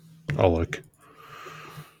 I'll look.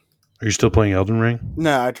 Are you still playing Elden Ring?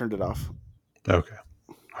 No, I turned it off. Okay.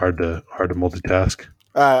 Hard to multitask.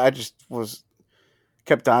 I just was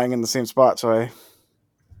kept dying in the same spot, so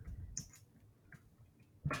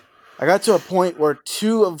I got to a point where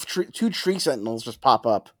two tree sentinels just pop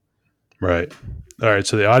up. Right. All right.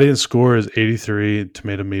 So the audience score is 83.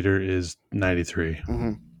 Tomato meter is 93.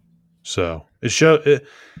 Mm-hmm. So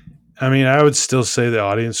I mean, I would still say the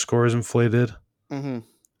audience score is inflated. Mm-hmm.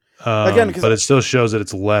 Again, But it still shows that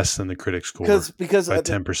it's less than the critic score because by at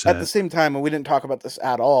 10%. the same time, and we didn't talk about this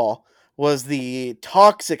at all, was the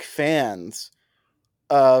toxic fans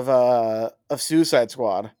of Suicide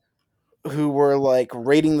Squad who were like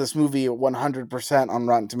rating this movie 100% on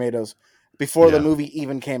Rotten Tomatoes before the movie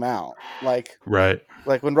even came out. Right.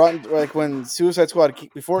 Like when Suicide Squad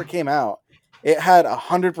before it came out, it had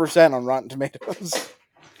 100% on Rotten Tomatoes.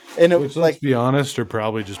 And Which, let's be honest, are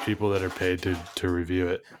probably just people that are paid to review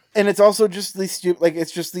it. And it's also just these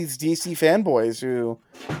it's just these DC fanboys who,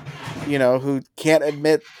 who can't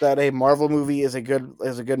admit that a Marvel movie is a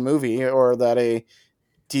good movie, or that a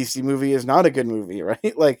DC movie is not a good movie,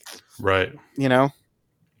 right? Right. Yeah.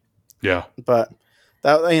 But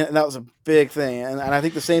that was a big thing, and I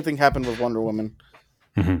think the same thing happened with Wonder Woman.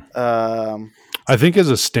 Mm-hmm. I think as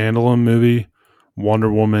a standalone movie,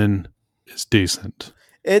 Wonder Woman is decent.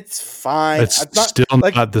 It's fine. It's still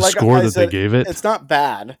not the score that they gave it. It's not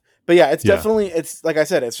bad, but yeah, it's definitely, it's like I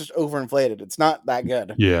said, it's just overinflated. It's not that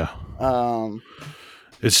good. Yeah.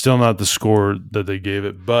 It's still not the score that they gave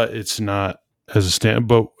it, but it's not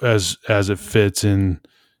but as it fits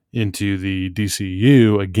into the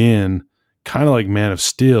DCU again, kind of like Man of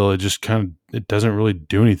Steel. It just it doesn't really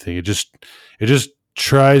do anything. It just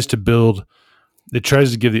tries to build. It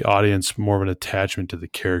tries to give the audience more of an attachment to the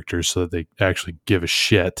characters so that they actually give a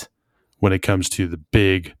shit when it comes to the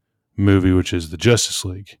big movie, which is the Justice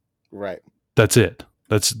League. Right. That's it.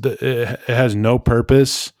 It has no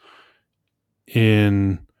purpose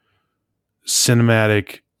in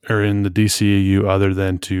cinematic or in the DCEU other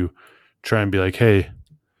than to try and be like, hey,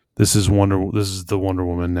 this is the Wonder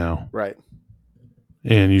Woman now. Right.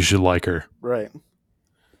 And you should like her. Right.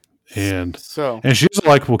 And she's a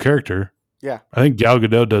likable character. Yeah, I think Gal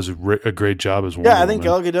Gadot does a great job as Wonder Woman. Yeah, I think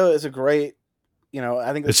Gal Gadot is a great,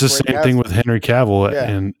 I think it's the same thing with Henry Cavill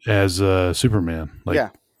and as Superman.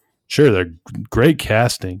 Sure, they're great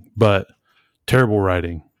casting, but terrible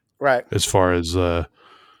writing. Right. As far as I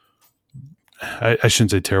shouldn't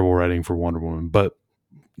say terrible writing for Wonder Woman, but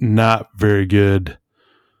not very good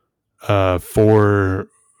for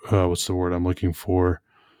what's the word I'm looking for?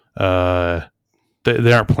 They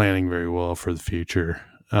aren't planning very well for the future.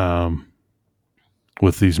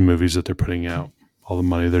 With these movies that they're putting out, all the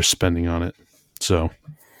money they're spending on it. So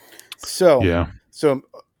yeah. So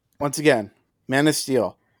once again, Man of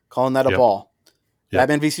Steel, calling that a ball. Yep.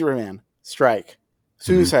 Batman v Superman, strike.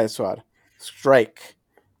 Suicide Squad, strike.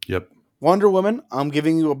 Yep. Wonder Woman, I'm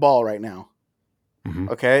giving you a ball right now. Mm-hmm.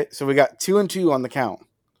 Okay, so we got 2 and 2 on the count,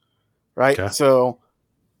 right? Okay. So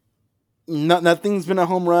nothing's been a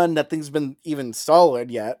home run. Nothing's been even solid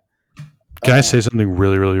yet. Can I say something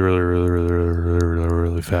really, really, really, really, really, really, really,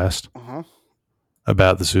 really fast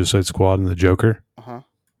about the Suicide Squad and the Joker?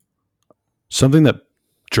 Something that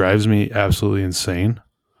drives me absolutely insane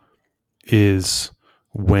is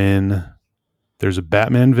when there's a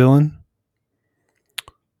Batman villain,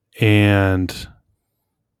 and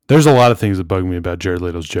there's a lot of things that bug me about Jared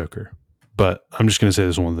Leto's Joker, but I'm just going to say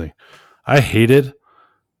this one thing. I hated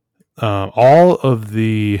all of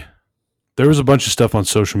the... There was a bunch of stuff on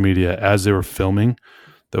social media as they were filming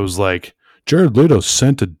that was like, Jared Leto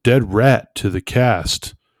sent a dead rat to the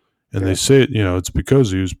cast. And they say, it's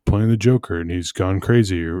because he was playing the Joker and he's gone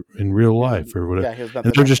crazy in real life or whatever. Yeah,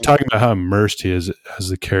 and they're just talking about how immersed he is as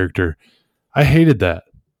the character. I hated that.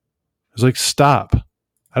 I was like, stop.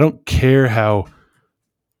 I don't care how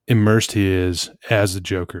immersed he is as the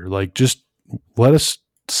Joker. Like, just let us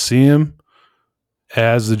see him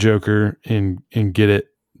as the Joker and get it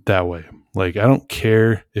that way. Like, I don't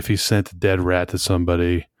care if he sent a dead rat to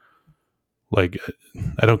somebody. Like,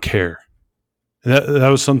 I don't care. And that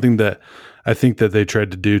was something that I think that they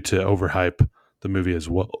tried to do to overhype the movie as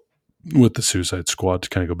well with the Suicide Squad, to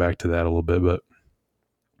kind of go back to that a little bit. But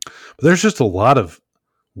there's just a lot of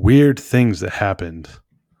weird things that happened.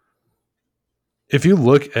 If you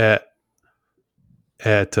look at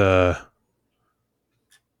the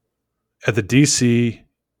DC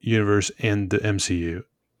universe and the MCU,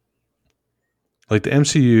 like the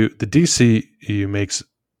MCU, the DCU makes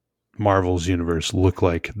Marvel's universe look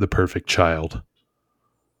like the perfect child.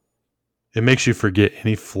 It makes you forget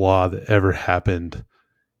any flaw that ever happened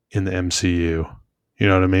in the MCU. You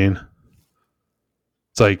know what I mean?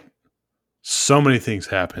 It's like so many things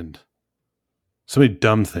happened. So many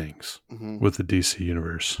dumb things with the DC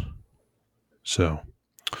universe. So,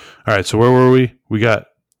 All right, so where were we? We got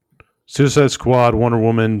Suicide Squad, Wonder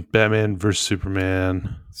Woman, Batman versus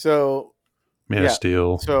Superman, So Man of yeah.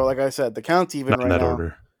 Steel. So like I said, the count's even Not in right that now.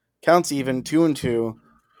 order. Count's even 2-2.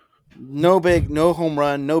 No home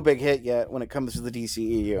run, no big hit yet when it comes to the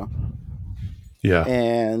DCEU. Yeah.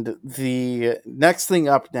 And the next thing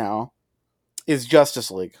up now is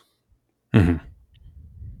Justice League. Mm-hmm.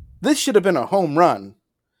 This should have been a home run.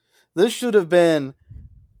 This should have been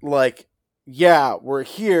like, yeah, we're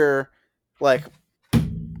here, like,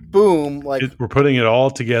 boom, like, We're putting it all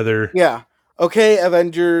together. yeah, okay,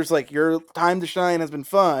 Avengers, like, your time to shine has been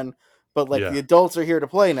fun, but like Yeah. the adults are here to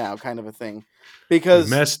play now, kind of a thing. We Because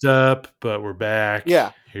messed up, but we're back.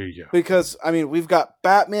 yeah, Here you go. because I mean, we've got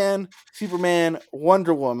Batman, Superman,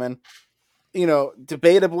 Wonder Woman,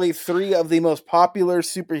 debatably three of the most popular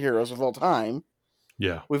superheroes of all time.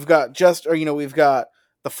 Yeah. We've got we've got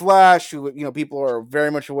the Flash, who people are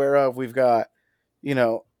very much aware of. We've got,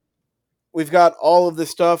 we've got all of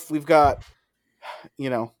this stuff. We've got,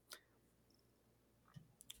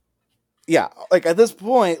 yeah, like at this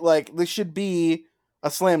point, like this should be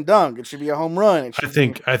a slam dunk. It should be a home run. It I should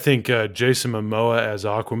think Jason Momoa as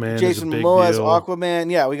Aquaman is a Jason big Momoa as deal.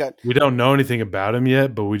 Aquaman. Yeah, We don't know anything about him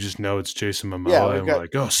yet, but we just know it's Jason Momoa, and we're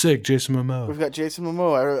like, oh, sick, Jason Momoa. We've got Jason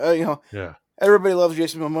Momoa. Yeah. Everybody loves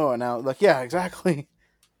Jason Momoa now. Like, yeah, exactly.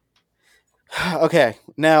 Okay,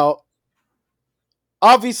 now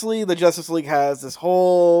obviously the Justice League has this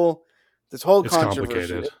whole It's controversy.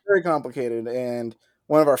 complicated. It's very complicated, and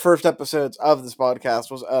one of our first episodes of this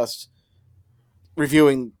podcast was us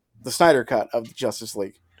reviewing the Snyder cut of the Justice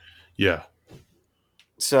League. Yeah.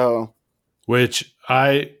 So, which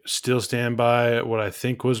I still stand by what I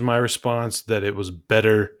think was my response, that it was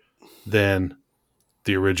better than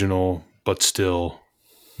the original, but still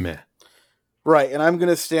meh. Right, and I'm going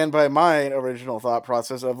to stand by my original thought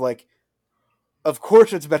process of like, of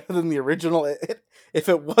course it's better than the original. If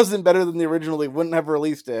it wasn't better than the original, they wouldn't have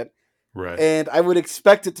released it. Right. And I would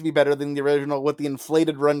expect it to be better than the original with the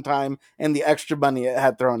inflated runtime and the extra money it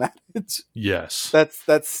had thrown at it. Yes.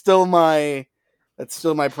 That's still my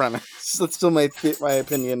premise. That's still my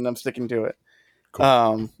opinion, and I'm sticking to it.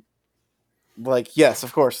 Cool. Like, yes,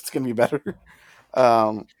 of course it's going to be better.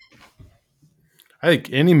 I think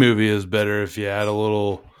any movie is better if you add a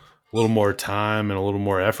little more time and a little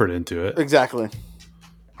more effort into it. Exactly.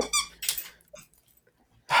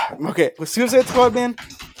 Okay, with Suicide Squad, man.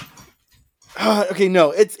 Okay,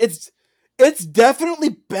 no, it's definitely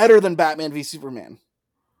better than Batman v Superman,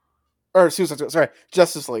 or Suicide Squad. Sorry,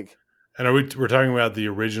 Justice League. And we're talking about the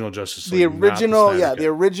original Justice League? The original, the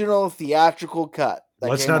original theatrical cut.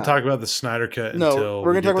 Let's not talk about the Snyder cut until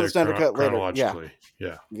we're going to talk about the Snyder cut later.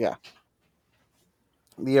 Yeah.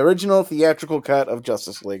 The original theatrical cut of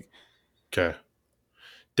Justice League. Okay.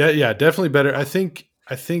 Definitely better. I think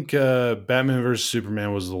Batman vs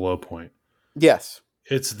Superman was the low point. Yes.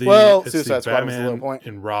 It's the Suicide Squad was the low point.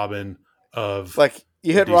 And Robin of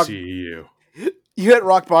you hit DCEU. You hit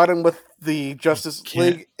rock bottom with the Justice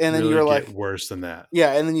League, and then you're like worse than that.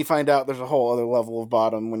 Yeah, and then you find out there's a whole other level of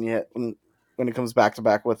bottom when you hit when it comes back to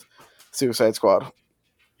back with Suicide Squad.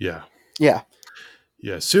 Yeah. Yeah.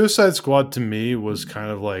 Yeah. Suicide Squad to me was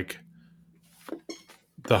kind of like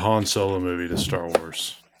the Han Solo movie to Star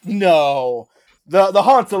Wars. No. The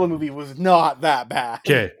Han Solo movie was not that bad.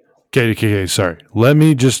 Okay. Sorry. Let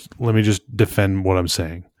me just defend what I'm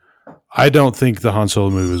saying. I don't think the Han Solo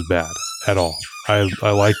movie was bad at all. I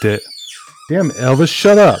liked it. Damn, Elvis,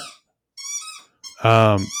 shut up.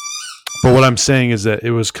 But what I'm saying is that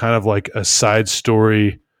it was kind of like a side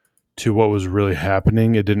story to what was really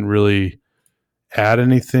happening. It didn't really add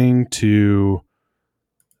anything to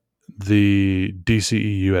the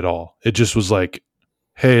DCEU at all. It just was like,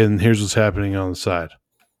 hey, and here's what's happening on the side.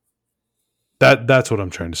 That's what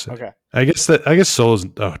I'm trying to say. Okay. I guess Solo's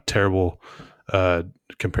a terrible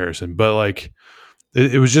comparison, but like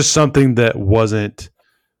it was just something that wasn't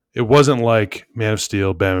like Man of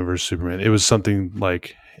Steel, Batman vs Superman. It was something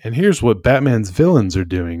like, and here's what Batman's villains are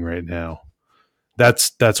doing right now.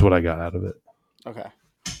 That's what I got out of it. Okay.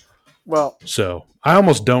 Well, so I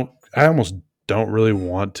almost don't really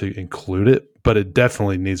want to include it, but it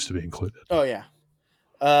definitely needs to be included. Oh yeah.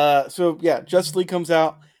 So yeah, Justice League comes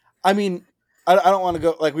out. I mean, I don't want to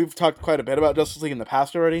go, like, we've talked quite a bit about Justice League in the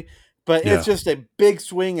past already, but it's just a big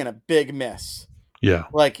swing and a big miss. Yeah.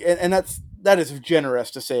 Like, and that is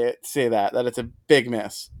generous to say that it's a big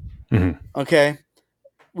miss. Mm-hmm. Okay.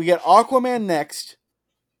 We get Aquaman next,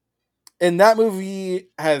 and that movie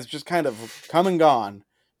has just kind of come and gone.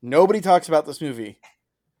 Nobody talks about this movie.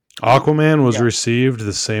 Aquaman was received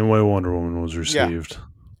the same way Wonder Woman was received.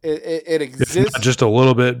 Yeah. It exists. If not just a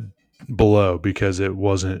little bit below because it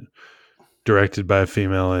wasn't directed by a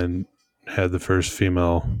female and had the first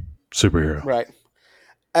female superhero. Right.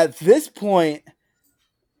 At this point,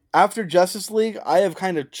 after Justice League, I have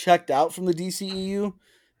kind of checked out from the DCEU.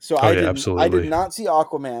 So Oh yeah, I did absolutely. not see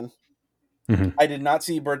Aquaman. Hmm. I did not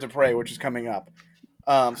see Birds of Prey, which is coming up.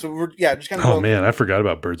 So we're just kind of Oh go man, I through. forgot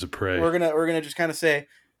about Birds of Prey. We're gonna just kind of say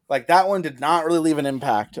like that one did not really leave an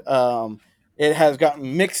impact. It has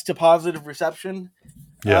gotten mixed to positive reception.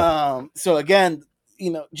 Yeah, So again,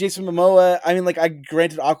 Jason Momoa. I mean, like, I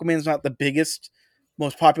granted Aquaman's not the biggest,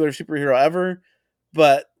 most popular superhero ever,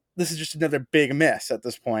 but this is just another big miss at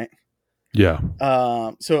this point. yeah.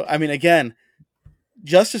 So I mean, again,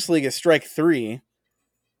 Justice League is strike three.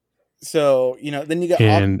 So then you get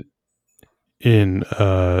And in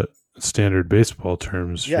standard baseball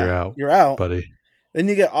terms, you're yeah, out, you're out. buddy. Then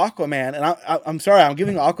you get Aquaman, and I'm sorry, I'm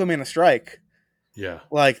giving Aquaman a strike. Yeah.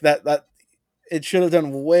 Like that it should have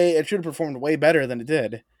done way. It should have performed way better than it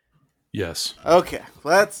did. Yes. Okay,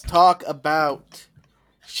 let's talk about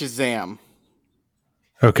Shazam,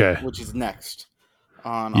 Okay. which is next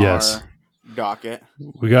on Yes. our docket.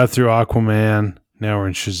 We got through Aquaman. Now we're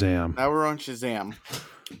in Shazam. Now we're on Shazam,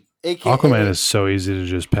 aka Aquaman is so easy to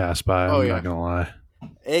just pass by. Oh, I'm yeah. not gonna lie.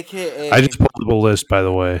 aka I just pulled up a list, by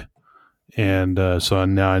the way, and so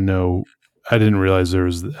now I know. I didn't realize there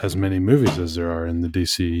was as many movies as there are in the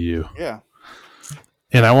DCEU. yeah.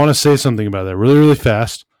 And I want to say something about that really, really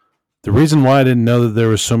fast. The reason why I didn't know that there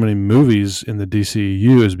were so many movies in the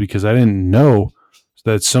DCEU is because I didn't know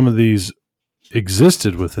that some of these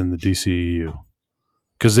existed within the DCEU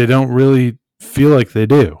because they don't really feel like they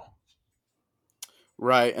do.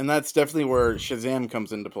 Right, and that's definitely where Shazam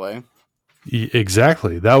comes into play.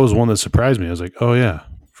 Exactly. That was one that surprised me. I was like, oh, yeah,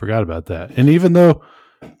 forgot about that. And even though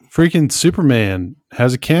freaking Superman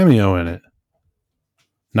has a cameo in it,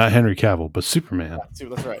 not Henry Cavill, but Superman, See,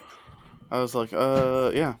 that's right. I was like,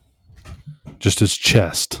 yeah. just his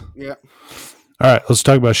chest. Yeah. All right, let's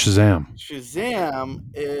talk about Shazam. Shazam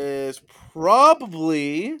is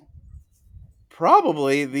probably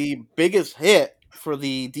the biggest hit for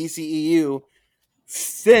the DCEU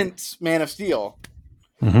since Man of Steel.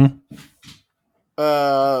 Mm-hmm.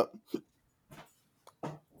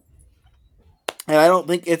 And I don't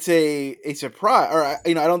think it's a surprise, or I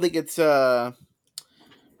don't think it's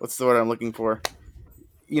what's the word I'm looking for?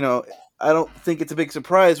 I don't think it's a big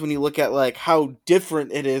surprise when you look at like how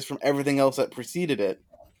different it is from everything else that preceded it.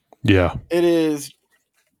 Yeah. It is.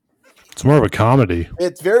 It's more of a comedy.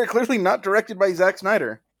 It's very clearly not directed by Zack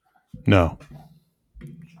Snyder. No.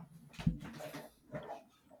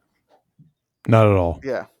 Not at all.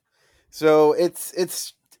 Yeah. So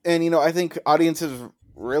it's and I think audiences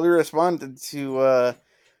really responded to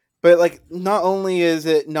but like not only is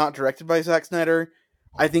it not directed by Zack Snyder,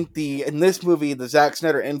 I think in this movie the Zack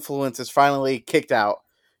Snyder influence is finally kicked out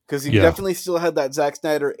because you definitely still had that Zack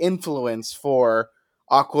Snyder influence for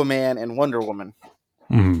Aquaman and Wonder Woman.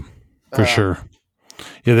 For sure.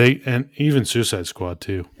 Yeah, and even Suicide Squad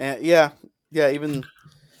too. And yeah, even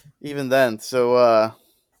then. So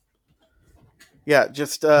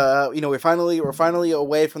just we're finally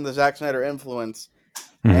away from the Zack Snyder influence,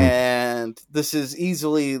 and this is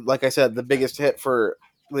easily, like I said, the biggest hit for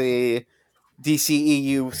the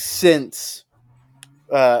DCEU since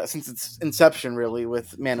its inception, really,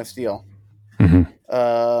 with Man of Steel.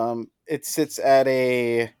 It sits at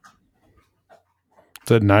a.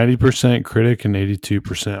 It's at 90% critic and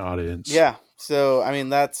 82% audience. Yeah, so I mean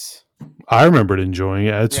that's. I remembered enjoying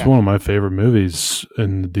it. It's one of my favorite movies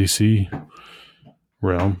in the DC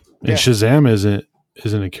realm. And Shazam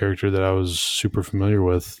isn't a character that I was super familiar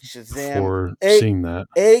with before seeing that.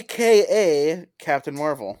 AKA Captain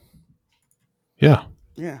Marvel. Yeah.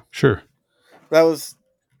 Yeah. Sure. That was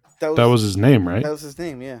his name, right? That was his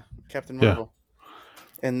name, yeah. Captain Marvel.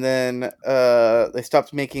 Yeah. And then they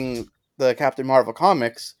stopped making the Captain Marvel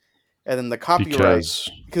comics, and then the copyright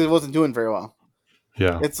because it wasn't doing very well.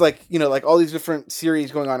 Yeah. It's like, like all these different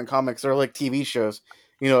series going on in comics are like TV shows.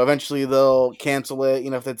 Eventually they'll cancel it,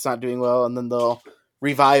 if it's not doing well, and then they'll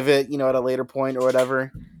revive it, at a later point or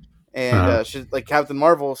whatever. And like Captain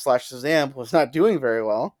Marvel / Shazam was not doing very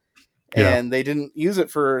well. And they didn't use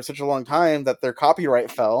it for such a long time that their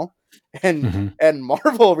copyright fell. And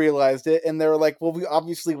Marvel realized it, and they were like, well, we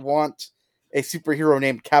obviously want a superhero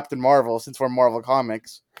named Captain Marvel since we're Marvel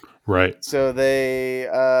Comics. Right. So they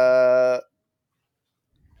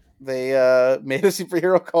made a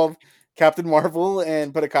superhero called Captain Marvel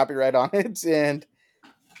and put a copyright on it, and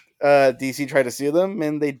DC tried to sue them,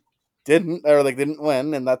 and they didn't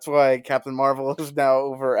win, and that's why Captain Marvel is now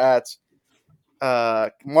over at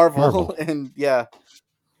Marvel. And yeah,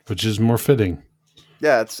 which is more fitting.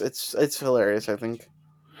 Yeah, it's hilarious, I think.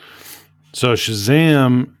 So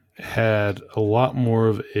Shazam had a lot more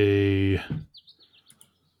of a.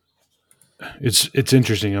 It's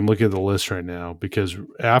interesting. I'm looking at the list right now because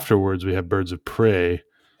afterwards we have Birds of Prey,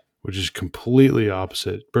 which is completely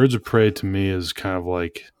opposite. Birds of Prey to me is kind of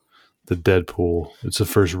like the Deadpool. It's the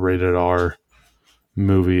first rated R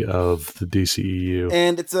movie of the DCEU.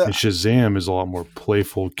 And And Shazam is a lot more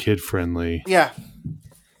playful, kid friendly. yeah,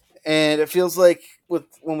 and it feels like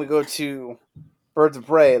when we go to Birds of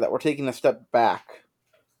Prey that we're taking a step back.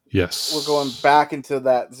 We're going Yes. back into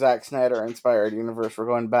that Zack Snyder inspired universe. We're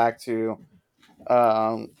going back to.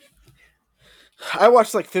 I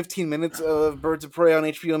watched like 15 minutes of Birds of Prey on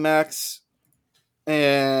HBO Max,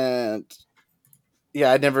 and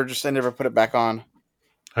yeah, I never put it back on.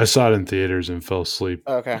 I saw it in theaters and fell asleep,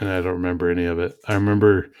 Okay, and I don't remember any of it. I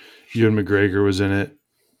remember Ewan McGregor was in it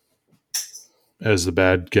as the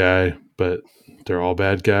bad guy, but they're all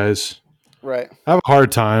bad guys. right. I have a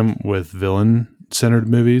hard time with villain-centered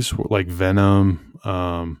movies like Venom.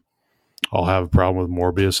 I'll have a problem with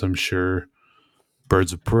Morbius, I'm sure.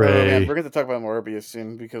 Birds of Oh man, Prey. we're going to talk about Morbius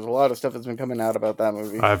soon because a lot of stuff has been coming out about that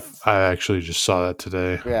movie. I actually just saw that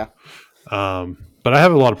today. Yeah. But I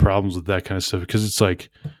have a lot of problems with that kind of stuff because it's like,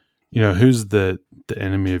 who's the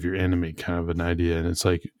enemy of your enemy kind of an idea. And it's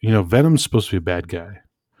like, Venom's supposed to be a bad guy.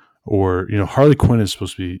 Or, Harley Quinn is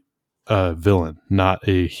supposed to be a villain, not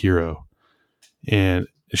a hero. And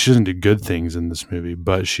she doesn't do good things in this movie,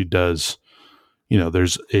 but she does,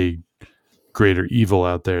 there's a greater evil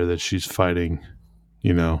out there that she's fighting.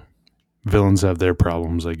 Villains have their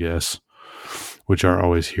problems, I guess, which aren't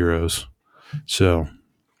always heroes. So,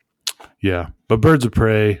 yeah. But Birds of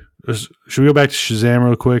Prey, should we go back to Shazam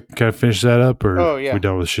real quick and kind of finish that up, or Oh yeah. we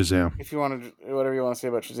done with Shazam? If you want to, whatever you want to say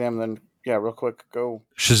about Shazam, then yeah, real quick, go.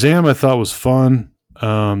 Shazam, I thought was fun.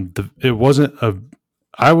 It wasn't a.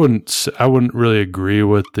 I wouldn't really agree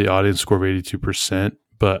with the audience score of 82%,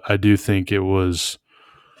 but I do think it was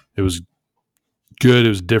good. It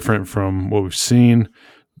was different from what we've seen,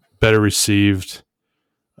 better received.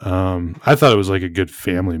 I thought it was like a good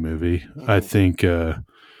family movie. I think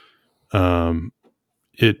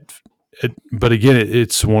but again,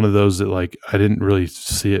 it's one of those that like I didn't really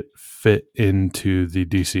see it fit into the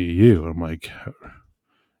DCEU. I'm like,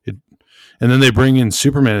 and then they bring in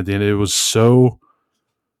Superman at the end. It was so,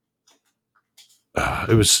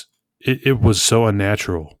 it was so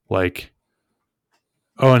unnatural. Like,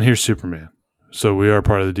 oh, and here's Superman. So we are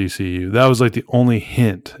part of the DCEU. That was like the only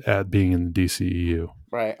hint at being in the DCEU.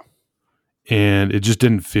 Right. And it just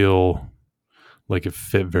didn't feel like it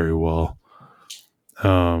fit very well.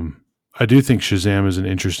 I do think Shazam is an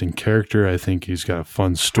interesting character. I think he's got a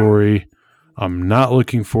fun story. I'm not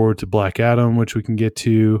looking forward to Black Adam, which we can get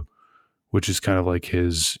to, which is kind of like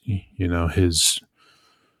his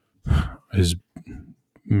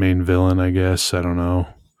main villain, I guess. I don't know.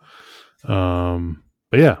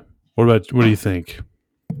 But yeah, what do you think?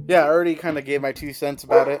 Yeah, I already kind of gave my 2 cents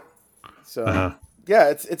about it. So yeah,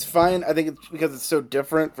 it's fine. I think it's because it's so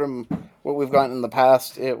different from what we've gotten in the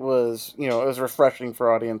past. It was it was refreshing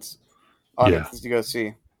for audiences to go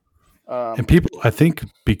see. And people, I think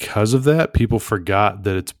because of that, people forgot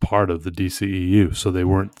that it's part of the DCEU, so they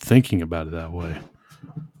weren't thinking about it that way.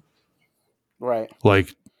 Right.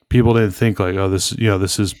 Like people didn't think like, oh, this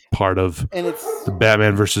is part of the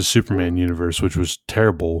Batman versus Superman universe, which was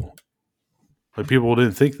terrible. Like people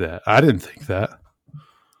didn't think that. I didn't think that.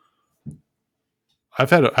 I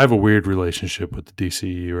have a weird relationship with the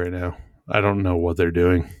DCEU right now. I don't know what they're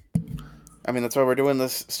doing. I mean, that's why we're doing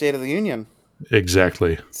this State of the Union.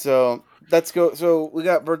 Exactly. So let's go. So we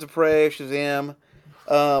got Birds of Prey, Shazam,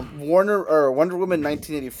 Wonder Woman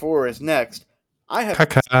 1984 is next. I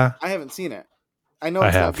haven't seen it. I know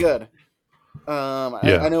it's not good.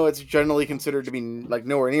 I know it's generally considered to be like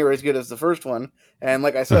nowhere near as good as the first one. And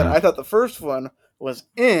like I said, I thought the first one was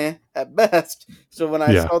at best. So when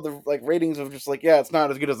I saw the like ratings of just like, it's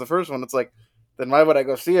not as good as the first one, it's like, then why would I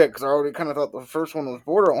go see it? Because I already kind of thought the first one was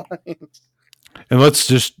borderline. And let's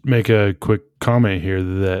just make a quick comment here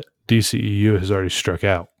that DCEU has already struck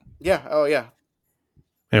out. Yeah. Oh yeah.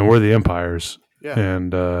 And we're the umpires. Yeah.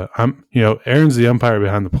 And I'm, Aaron's the umpire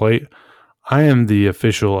behind the plate. I am the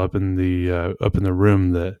official up in the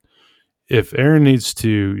room that if Aaron needs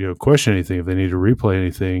to, question anything, if they need to replay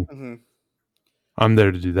anything, I'm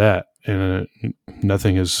there to do that. And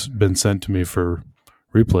nothing has been sent to me for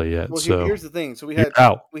replay yet. Well, so here's the thing. So we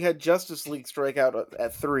had Justice League strike out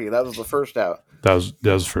at 3. That was the first out. That was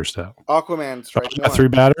the first out. Aquaman strike 1. 3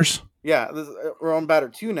 batters? Yeah, we're on batter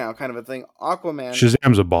 2 now, kind of a thing. Aquaman.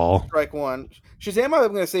 Shazam's a ball. Strike 1. Shazam, I'm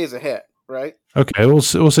going to say is a hit, right? Okay, we'll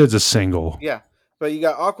say it's a single. Yeah, But you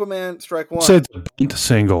got Aquaman, strike Say one. it's a bunt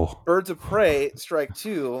single. Birds of Prey, strike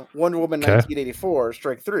two. Wonder Woman, Okay. 1984,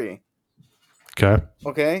 strike three. Okay.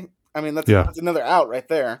 Okay, I mean that's Yeah. that's another out right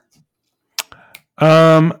there.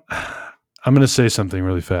 I'm gonna say something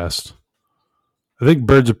really fast. I think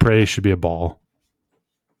Birds of Prey should be a ball.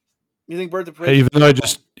 You think Birds of Prey? Even though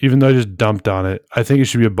I just dumped on it, I think it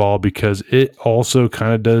should be a ball because it also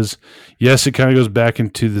kind of does. Yes, it kind of goes back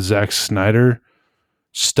into the Zack Snyder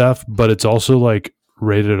stuff, but it's also like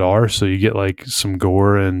rated R, so you get like some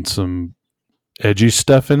gore and some edgy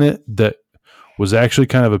stuff in it that was actually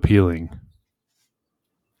kind of appealing.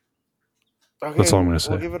 Okay, That's all I'm gonna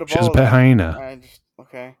say. We'll give it a She has a ball. pet hyena.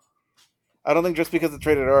 Okay. I don't think just because it's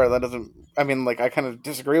rated R, that doesn't. I mean, like I kind of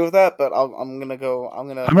disagree with that, but I'm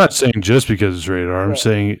gonna. I'm not saying just because it's rated R. I'm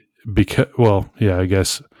saying because. Well, yeah, I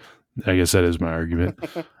guess that is my argument.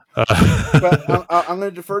 But I'm going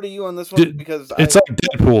to defer to you on this one because it's like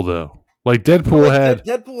Deadpool though. Like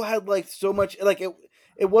Deadpool had like so much like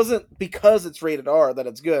it wasn't because it's rated R that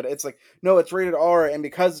it's good. It's like no, it's rated R, and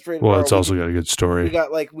because it's rated R, it's also got a good story.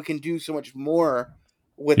 We can do so much more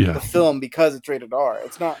with the film because it's rated R.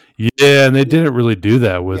 It's not. Yeah, and they didn't really do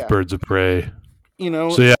that with Birds of Prey.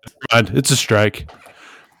 So yeah, it's a strike.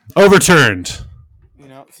 Overturned.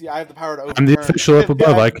 See, I have the power to overturn. I'm the official up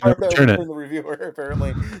above. I can overturn it. The reviewer,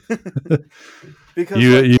 apparently. Because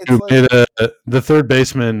you made the third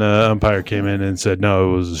baseman umpire came in and said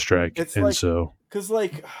no, it was a strike, so because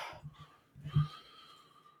like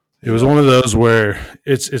it was one of those where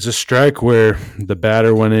it's a strike where the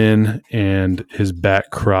batter went in and his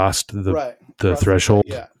bat crossed the threshold,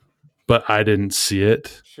 but I didn't see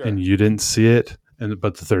it and you didn't see it,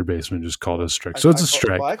 but the third baseman just called it a strike, so it's a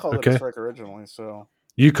strike. I called it a strike originally, so.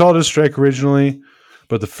 You called it a strike originally,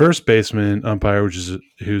 but the first baseman umpire,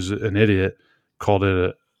 who's an idiot, called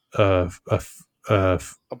it a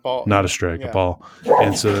ball, not a strike, a ball.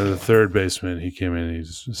 And so the third baseman, he came in and he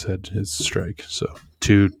said it's a strike. So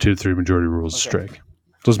 2-3 majority rules strike.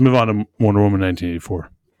 So let's move on to Wonder Woman 1984.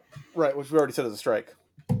 Right, which we already said is a strike.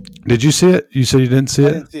 Did you see it? You said you didn't see it?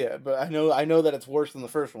 I didn't see it, but I know that it's worse than the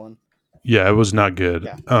first one. Yeah, it was not good.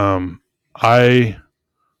 Yeah. I,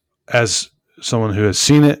 as someone who has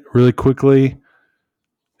seen it really quickly,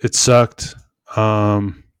 it sucked.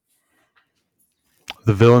 The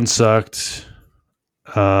villain sucked.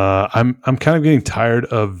 I'm kind of getting tired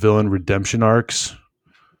of villain redemption arcs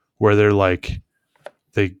where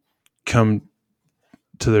they come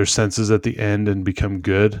to their senses at the end and become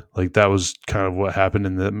good. Like that was kind of what happened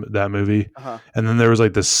in that movie. Uh-huh. And then there was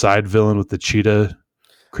like this side villain with the cheetah,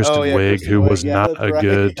 Kristen Wiig, who was not a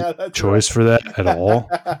good choice for that at all.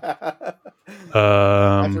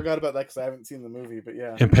 I forgot about that because I haven't seen the movie, but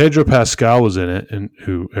yeah. And Pedro Pascal was in it, and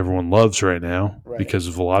who everyone loves right now because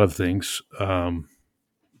of a lot of things. The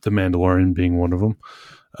Mandalorian being one of them.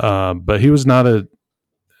 But he was not it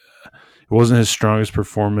wasn't his strongest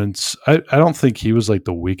performance. I don't think he was like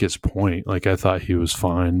the weakest point. Like I thought he was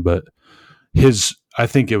fine, but I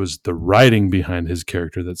think it was the writing behind his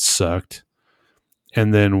character that sucked.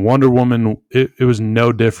 And then Wonder Woman, it was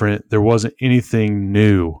no different. There wasn't anything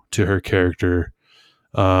new to her character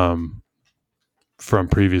from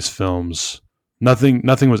previous films.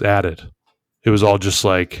 Nothing was added. It was all just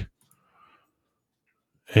like,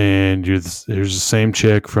 and here's the same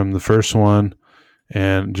chick from the first one,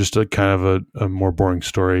 and just a kind of a more boring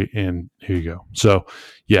story, and here you go. So,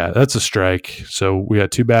 yeah, that's a strike. So we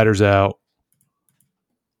got 2 batters out.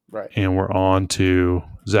 Right. And we're on to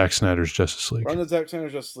Zack Snyder's Justice League. We're on to Zack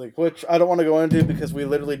Snyder's Justice League, which I don't want to go into because we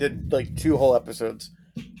literally did like 2 whole episodes.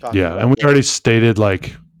 And we already stated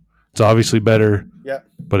like it's obviously better. Yeah.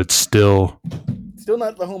 But it's still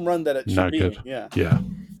not the home run that it should be. Good. Yeah. Yeah.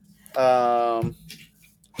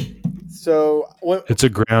 So it's a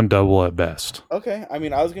ground double at best. Okay. I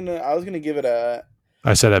mean, I was gonna give it a.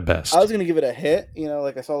 I said at best. I was gonna give it a hit.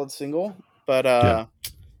 Like a solid single, but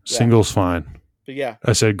single's fine. But yeah,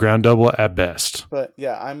 I said ground double at best. But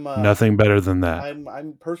yeah, I'm nothing better than that.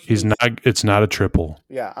 I'm personally. It's not a triple.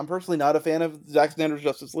 Yeah, I'm personally not a fan of Zack Snyder's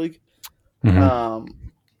Justice League. Mm-hmm.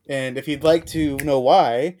 And if you'd like to know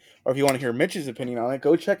why, or if you want to hear Mitch's opinion on it,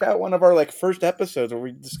 go check out one of our first episodes where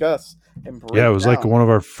we discuss and break it was down. Like one of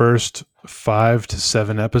our first 5 to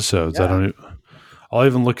 7 episodes. Yeah. I'll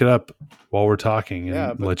even look it up while we're talking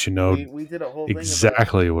and let you know we did a whole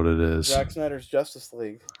exactly thing what it is. Zack Snyder's Justice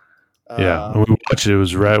League. Yeah, when we watched it, it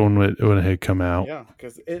was right when it had come out. Yeah,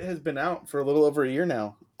 because it has been out for a little over a year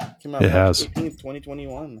now. It came out March 18th,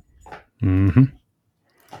 2021. Mm-hmm.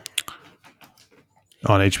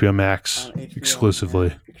 On HBO Max,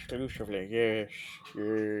 exclusively. Exclusively, yes.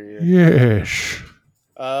 Yes.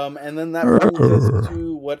 And then that brings us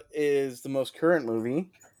to what is the most current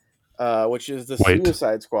movie, which is the Wait.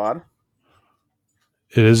 Suicide Squad.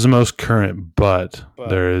 It is the most current, but But-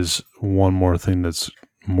 there is one more thing that's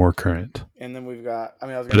more current. And then we've got. I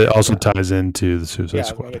mean, I was. But it also ties into the Suicide Yeah, I was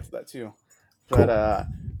Squad. gonna get to that too. But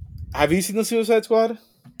have you seen the Suicide Squad?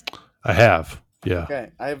 I have. Yeah.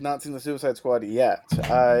 Okay, I have not seen the Suicide Squad yet.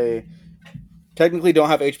 I technically don't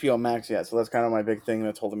have HBO Max yet, so that's kind of my big thing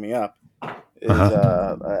that's holding me up. Is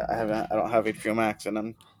I don't have HBO Max, and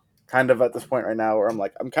I'm kind of at this point right now where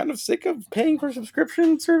I'm kind of sick of paying for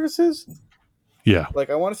subscription services. Yeah. Like,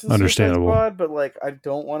 I want to see the Suicide Squad, but like I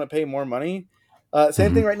don't want to pay more money.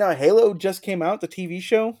 Same thing right now. Halo just came out, the TV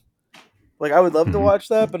show. Like, I would love to watch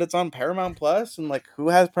that, but it's on Paramount Plus, and like, who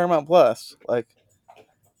has Paramount Plus? Like,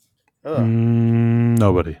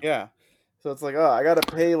 nobody. Yeah. So it's like, I gotta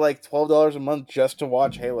pay like $12 a month just to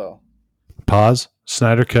watch Halo. Pause.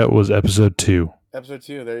 Snyder Cut was episode 2. Episode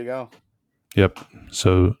 2, there you go. Yep.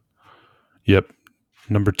 So,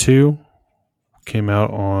 number 2 came out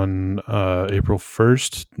on April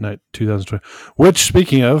 1st, 2020. Which,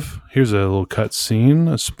 speaking of, here's a little cut scene,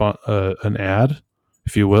 an ad,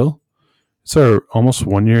 if you will. It's our almost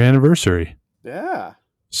 1 year anniversary. Yeah.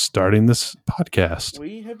 Starting this podcast.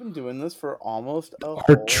 We have been doing this for almost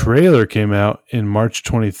Our trailer came out in March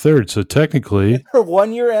 23rd, so technically it's our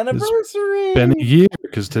 1 year anniversary. It's been a year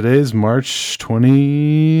because today is March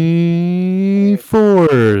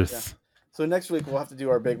 24th. Yeah. So next week we'll have to do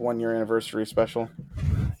our big 1 year anniversary special.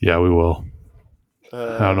 Yeah, we will.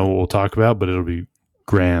 I don't know what we'll talk about, but it'll be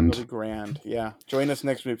grand. It'll be grand. Yeah. Join us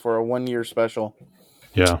next week for a 1 year special.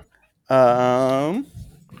 Yeah.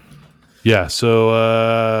 Yeah,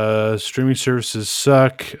 so streaming services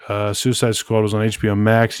suck. Suicide Squad was on HBO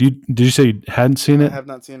Max. Did you say you hadn't seen it? I have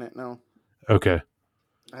not seen it, no. Okay.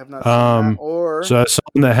 I have not seen that. So as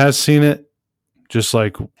someone that has seen it, just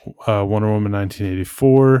like Wonder Woman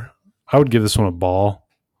 1984, I would give this one a ball.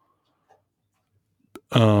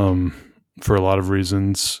 For a lot of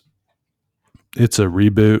reasons. It's a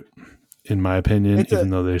reboot, in my opinion,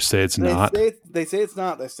 even though they say it's not. They say it's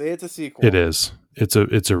not. They say it's a sequel. It is. It's a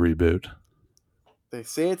reboot. They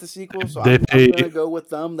say it's a sequel, so I'm going to go with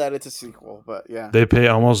them that it's a sequel. But yeah, they pay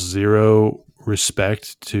almost zero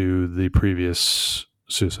respect to the previous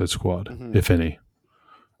Suicide Squad, if any.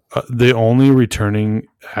 The only returning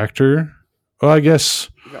actor, well, I guess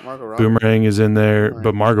Boomerang is in there,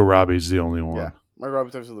 but Margot Robbie's the only one. Yeah, Margot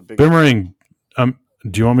Robbie's actually the biggest. Boomerang.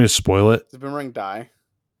 Do you want me to spoil it? Does Boomerang die?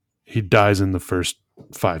 He dies in the first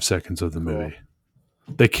 5 seconds of the movie.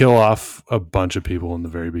 They kill off a bunch of people in the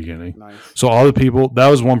very beginning. Nice. So all the people, that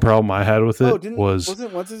was one problem I had with it.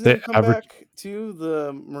 Wasn't what's his name come back too?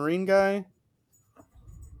 The Marine guy?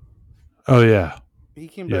 Oh, yeah. He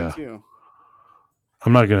came back too.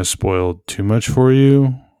 I'm not going to spoil too much for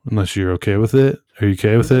you unless you're okay with it. Are you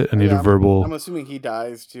okay with it? I need a verbal. I'm assuming he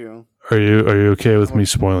dies too. Are you okay with me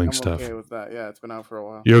spoiling stuff? I'm okay with that. Yeah, it's been out for a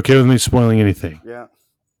while. You're okay with me spoiling anything? Yeah.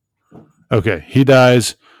 Okay, he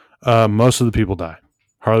dies. Most of the people die.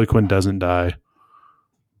 Harley Quinn doesn't die.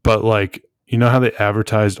 But, like, you know how they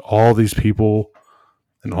advertised all these people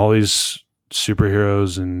and all these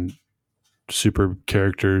superheroes and super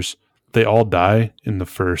characters? They all die in the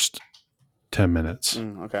first 10 minutes.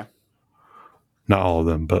 Okay. Not all of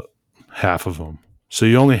them, but half of them. So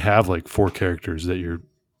you only have, like, 4 characters that you're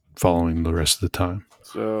following the rest of the time.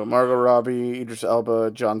 So Margot Robbie, Idris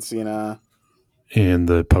Elba, John Cena. And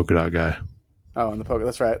the polka dot guy. Oh, and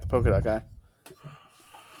that's right, the polka dot guy.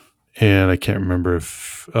 And I can't remember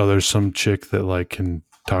if there's some chick that like can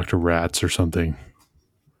talk to rats or something.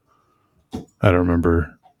 I don't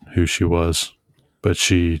remember who she was, but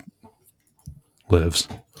she lives.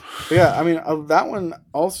 But yeah, I mean that one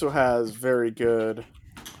also has very good.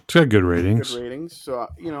 It's got good ratings. Good ratings. So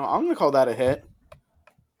I'm gonna call that a hit.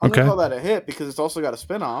 I'm gonna call that a hit because it's also got a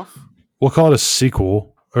spinoff. We'll call it a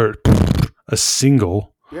sequel or a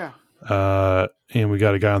single. Yeah. And we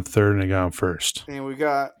got a guy on third and a guy on first.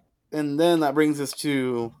 And then that brings us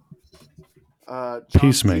to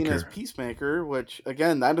John Cena's Peacemaker, which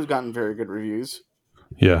again that has gotten very good reviews.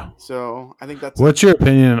 Yeah. So I think that's. What's your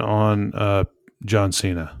opinion on John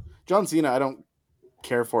Cena? John Cena, I don't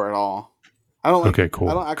care for at all. I don't. Okay, cool.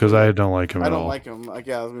 Because I don't like him at all. I don't like him. Like,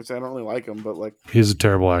 I was gonna say I don't really like him, but like he's a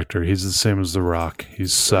terrible actor. He's the same as The Rock. He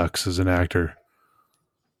sucks as an actor.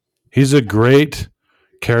 He's a great,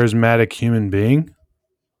 charismatic human being.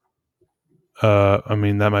 I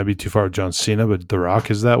mean, that might be too far with John Cena, but The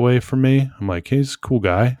Rock is that way for me. I'm like, he's a cool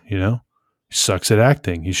guy, He sucks at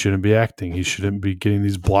acting. He shouldn't be acting. He shouldn't be getting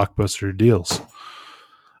these blockbuster deals.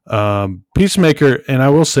 Peacemaker, and I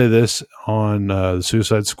will say this on the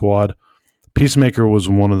Suicide Squad, Peacemaker was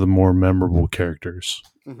one of the more memorable characters.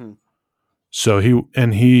 Mm-hmm. So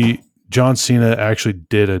John Cena actually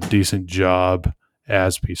did a decent job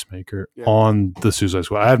as Peacemaker on the Suicide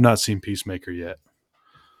Squad. I have not seen Peacemaker yet.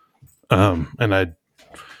 And I'm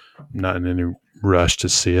not in any rush to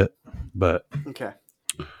see it, but okay.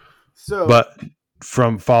 So, but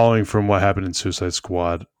from what happened in Suicide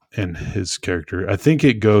Squad and his character, I think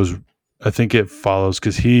it follows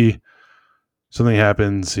because something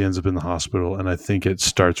happens, he ends up in the hospital, and I think it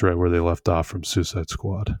starts right where they left off from Suicide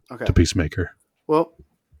Squad to Peacemaker. Well,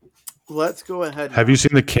 let's go ahead. Have you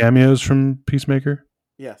seen the cameos from Peacemaker?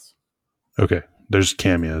 Yes. Okay. There's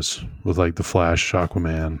cameos with like the Flash,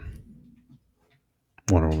 Aquaman,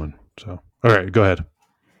 Wonder Woman. So, all right, go ahead.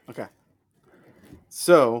 Okay.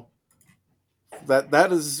 So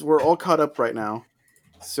that is, we're all caught up right now.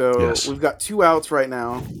 So we've got 2 outs right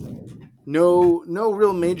now. No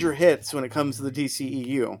real major hits when it comes to the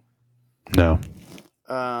DCEU. No.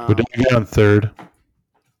 We didn't get on third.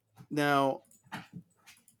 Now,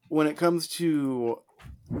 when it comes to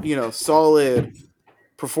solid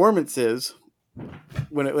performances,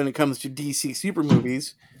 when it comes to DC super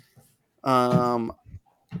movies,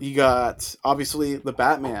 you got obviously the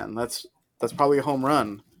Batman. That's probably a home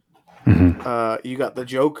run. Mm-hmm. You got the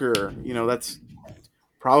Joker. That's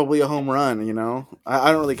probably a home run.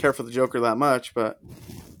 I don't really care for the Joker that much, but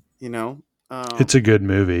it's a good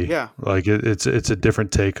movie. Yeah, like it's a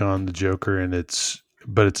different take on the Joker,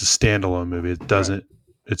 but it's a standalone movie. It doesn't. Right.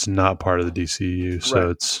 It's not part of the DCU, so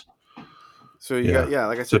it's. So you got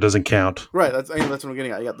like I said, so it doesn't count. Right. That's what I'm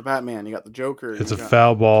getting at. You got the Batman. You got the Joker. It's a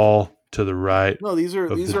foul ball to the right. No, these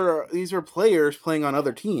are players playing on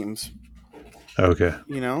other teams. Okay.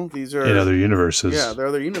 These are in other universes. Yeah, they're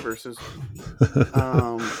other universes.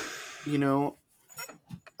 Can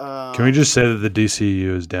we just say that the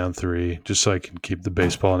DCU is down 3, just so I can keep the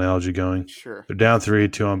baseball analogy going? Sure. They're down 3,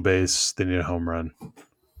 2 on base. They need a home run.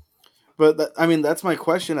 But that's my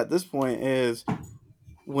question at this point is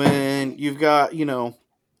when you've got,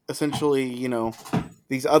 essentially,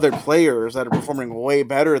 these other players that are performing way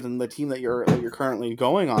better than the team that you're currently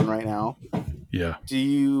going on right now. Yeah. Do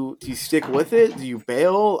you stick with it? Do you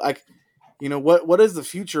bail? Like, what does the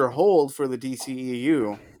future hold for the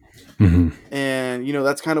DCEU? Mm-hmm. And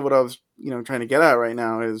that's kind of what I was trying to get at right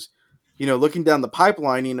now is looking down the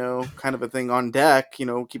pipeline, kind of a thing on deck,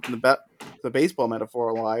 keeping the baseball metaphor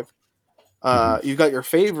alive. You've got your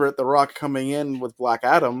favorite, The Rock, coming in with Black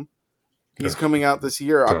Adam. He's coming out this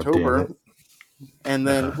year, October. And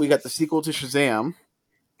then we got the sequel to Shazam.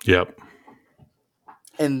 Yep.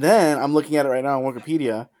 And then I'm looking at it right now on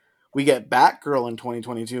Wikipedia. We get Batgirl in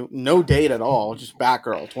 2022. No date at all, just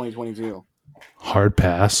Batgirl 2022. Hard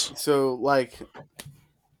pass. So,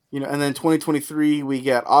 and then 2023 we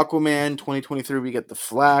get Aquaman. 2023 we get The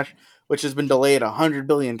Flash, which has been delayed 100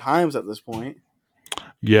 billion times at this point.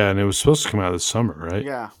 Yeah, and it was supposed to come out this summer, right?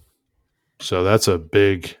 Yeah. So that's a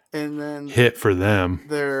big hit for them.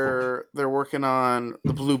 They're working on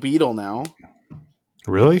the Blue Beetle now.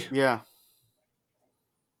 Really? Yeah.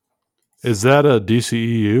 Is that a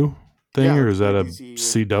DCEU thing, or is that a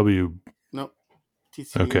DCEU. CW? Nope.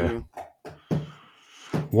 DCEU. Okay.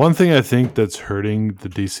 One thing I think that's hurting the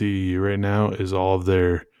DCEU right now is all of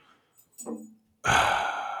their... and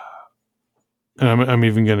I'm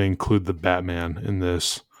even going to include the Batman in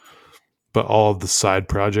this, but all of the side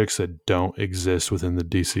projects that don't exist within the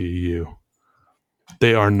DCEU.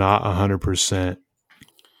 They are not 100%.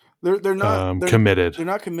 They're not committed. They're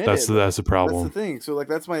not committed. That's the problem. That's the thing. So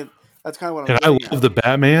that's kind of what I'm. And I love the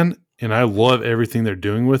Batman, and I love everything they're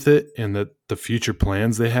doing with it, and the future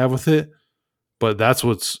plans they have with it. But that's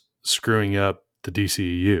what's screwing up the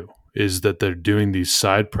DCEU is that they're doing these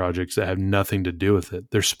side projects that have nothing to do with it.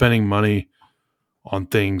 They're spending money on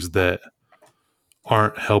things that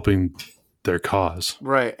aren't helping their cause.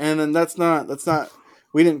 Right. And then that's not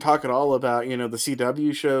we didn't talk at all about, the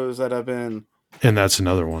CW shows that have been, and that's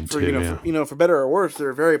another one too. For better or worse,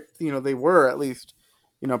 they're very, they were at least,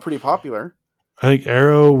 pretty popular. I think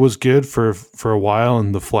Arrow was good for a while,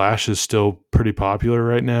 and The Flash is still pretty popular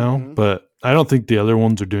right now, but I don't think the other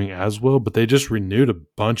ones are doing as well, but they just renewed a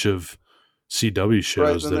bunch of CW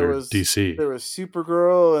shows that are DC. There was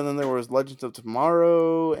Supergirl, and then there was Legends of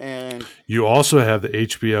Tomorrow, and you also have the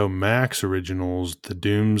HBO Max originals, the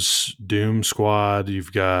Doom Squad.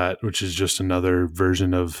 You've got, which is just another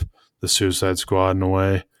version of the Suicide Squad in a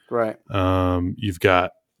way. Right. You've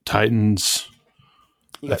got Titans.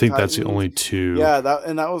 I think that's the only 2. Yeah,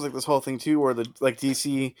 that was like this whole thing too, where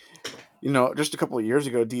DC, just a couple of years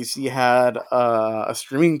ago, DC had a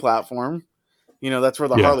streaming platform. That's where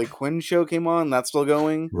the Harley Quinn show came on. That's still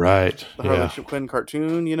going. Right. The Harley Quinn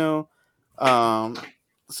cartoon,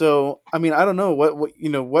 So I mean, I don't know what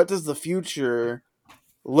what does the future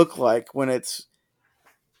look like when it's.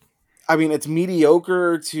 I mean, it's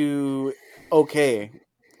mediocre to okay,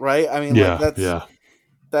 right? I mean, like Yeah, yeah.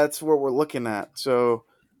 that's what we're looking at. So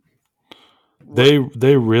what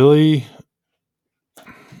They really.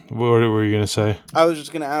 What were you gonna say? I was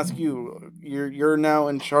just gonna ask you, you're now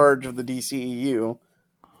in charge of the DCEU.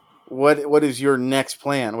 What is your next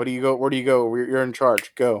plan? What do you go? Where do you go? You're in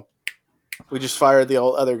charge. Go. We just fired the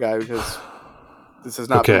old other guy because this has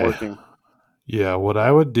not been Okay. working. Yeah, what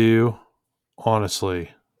I would do,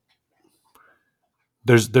 honestly,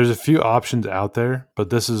 there's a few options out there, but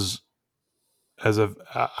this is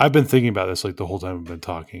I've been thinking about this like the whole time we've been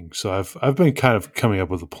talking. So I've been kind of coming up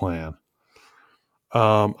with a plan.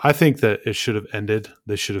 I think that it should have ended.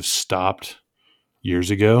 They should have stopped years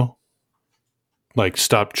ago. Like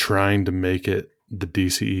stop trying to make it the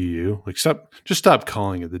DCEU. Like stop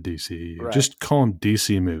calling it the DCEU. Right. Just call them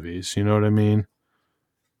DC movies. You know what I mean?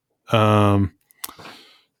 Um.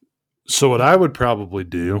 So what I would probably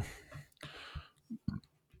do,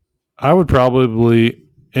 I would probably,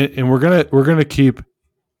 and we're gonna keep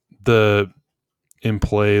the in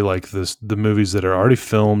play like the movies that are already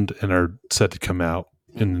filmed and are set to come out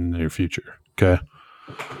in the near future. Okay.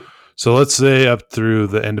 So let's say up through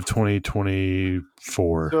the end of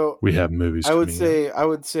 2024, So we have movies I would coming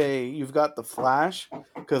out. say you've got the Flash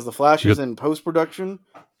because the Flash You is got- in post production,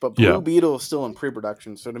 but yeah. Blue Beetle is still in pre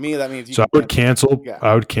production. So to me, that means you So can I would cancel. cancel. Yeah.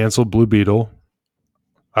 I would cancel Blue Beetle.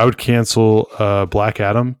 I would cancel Black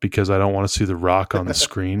Adam because I don't want to see The Rock on the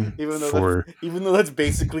screen. even though that's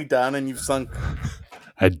basically done and you've sunk.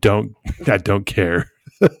 I don't care.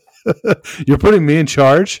 You're putting me in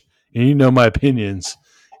charge, and you know my opinions,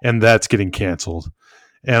 and that's getting canceled.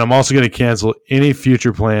 And I'm also going to cancel any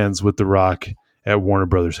future plans with The Rock at Warner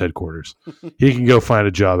Brothers headquarters. He can go find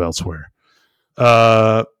a job elsewhere.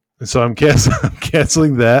 So I'm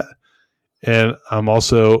canceling that, and I'm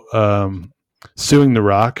also suing The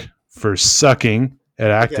Rock for sucking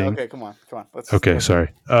at acting. Okay, come on. Okay,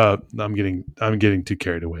 sorry. I'm getting too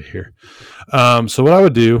carried away here. So what I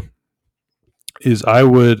would do is I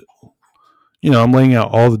would, I'm laying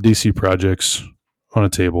out all the DC projects on a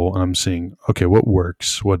table, and I'm seeing, okay, what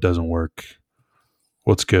works, what doesn't work,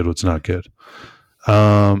 what's good, what's not good.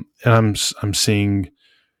 And I'm seeing,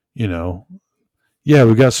 we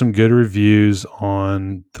got some good reviews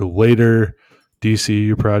on the later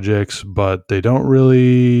DCU projects, but they don't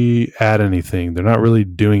really add anything. They're not really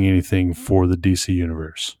doing anything for the DC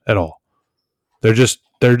universe at all. They're just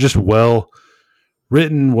well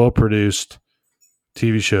written, well produced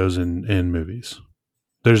TV shows and movies.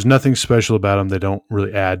 There's nothing special about them. They don't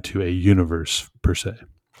really add to a universe per se.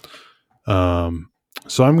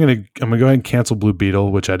 So I'm gonna go ahead and cancel Blue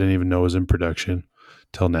Beetle, which I didn't even know was in production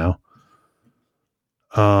till now.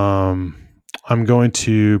 I'm going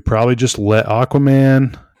to probably just let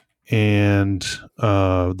Aquaman and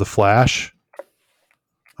the Flash.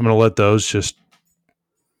 I'm going to let those just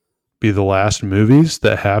be the last movies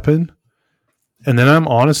that happen. And then I'm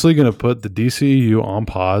honestly going to put the DCEU on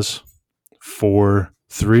pause for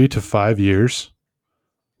 3 to 5 years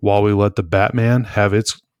while we let the Batman have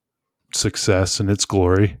its success and its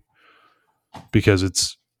glory, because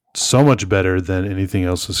it's so much better than anything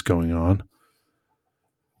else that's going on.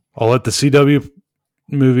 I'll let the CW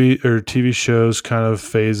movie or TV shows kind of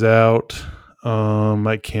phase out.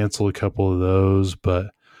 Might cancel a couple of those, but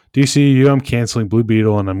DCU, I'm canceling Blue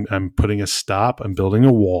Beetle, and I'm putting a stop. I'm building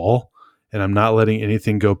a wall, and I'm not letting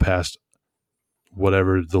anything go past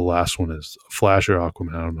whatever the last one is, Flash or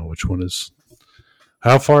Aquaman. I don't know which one is.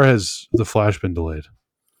 How far has the Flash been delayed?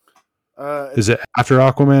 Is it after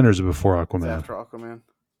Aquaman or is it before Aquaman? It's after Aquaman.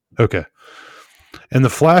 Okay. And the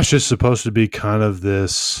Flash is supposed to be kind of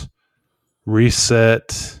this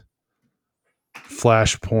reset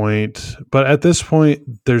flashpoint, but at this point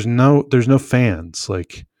there's no fans.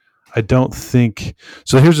 Like, I don't think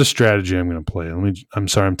so. Here's a strategy I'm going to play. I'm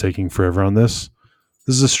sorry I'm taking forever on this.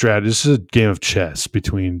 This is a strategy. This is a game of chess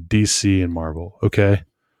between DC and Marvel. Okay.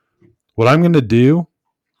 What I'm going to do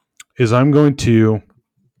is I'm going to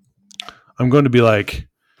be like,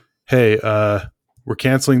 hey, we're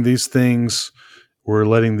canceling these things. We're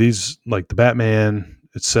letting these, like the Batman,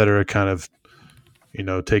 etc., kind of,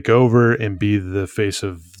 take over and be the face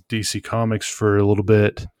of DC Comics for a little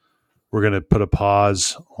bit. We're going to put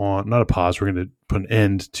not a pause. We're going to put an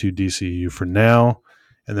end to DCU for now,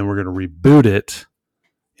 and then we're going to reboot it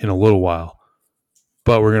in a little while.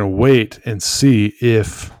 But we're going to wait and see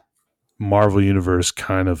if Marvel Universe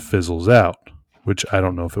kind of fizzles out, which I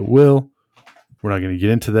don't know if it will. We're not going to get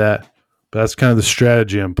into that, but that's kind of the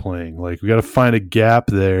strategy I'm playing. Like, we got to find a gap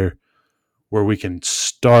there where we can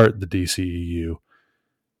start the DCEU.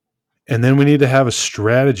 And then we need to have a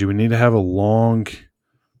strategy. We need to have a long,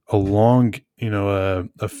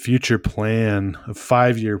 a future plan, a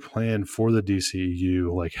 5-year plan for the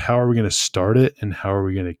DCEU. Like, how are we going to start it and how are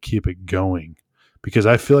we going to keep it going? Because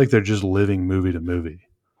I feel like they're just living movie to movie.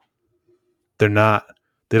 They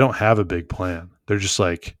don't have a big plan. They're just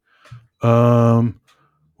like, well,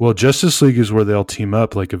 Justice League is where they'll team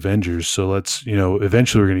up like Avengers. So let's,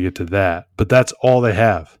 eventually we're going to get to that. But that's all they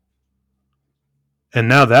have. And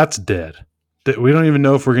now that's dead. We don't even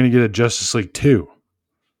know if we're going to get a Justice League 2.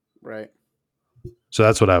 Right. So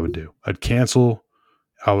that's what I would do. I'd cancel.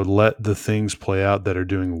 I would let the things play out that are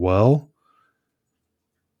doing well.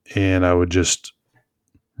 And I would just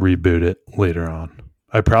reboot it later on.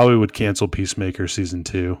 I probably would cancel Peacemaker season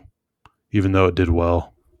 2, even though it did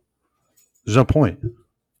well. There's no point.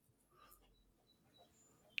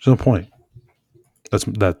 There's no point. That's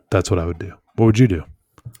what I would do. What would you do?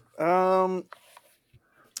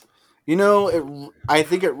 I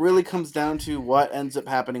think it really comes down to what ends up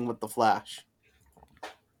happening with the Flash.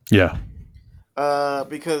 Yeah.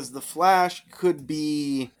 Because the Flash could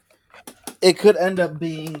end up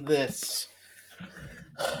being this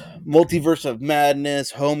multiverse of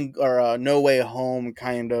madness, home or no way home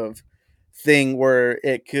kind of thing where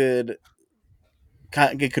it could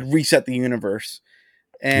reset the universe.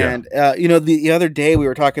 And the other day we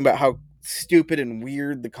were talking about how stupid and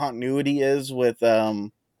weird the continuity is with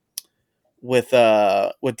DC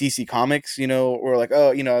Comics. Or like,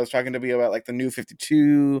 I was talking to you about like the New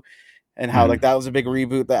 52 and how like that was a big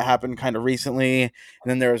reboot that happened kind of recently, and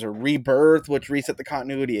then there was a Rebirth which reset the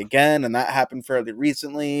continuity again, and that happened fairly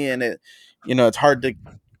recently, and it's hard to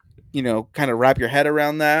kind of wrap your head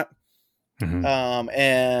around that.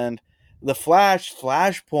 And the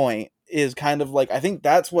Flashpoint is kind of like, I think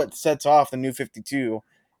that's what sets off the New 52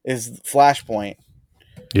 is Flashpoint.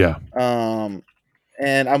 Yeah. And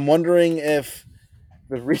I'm wondering if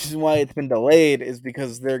the reason why it's been delayed is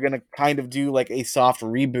because they're going to kind of do like a soft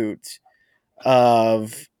reboot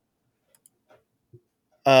of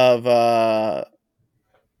the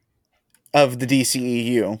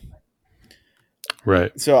DCEU.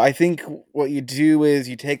 Right. So I think what you do is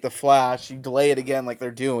you take the Flash, you delay it again like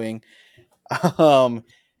they're doing.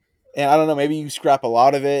 And I don't know, maybe you scrap a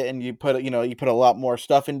lot of it and you put a lot more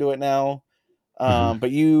stuff into it now.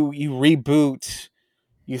 But you reboot,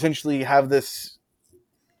 you essentially have this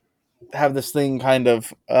thing kind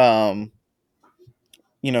of soft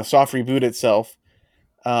reboot itself.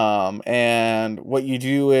 And what you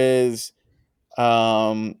do is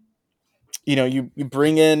you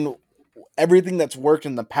bring in everything that's worked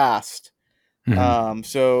in the past.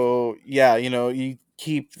 So yeah, you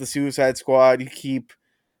keep the Suicide Squad, you keep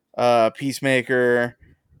Peacemaker,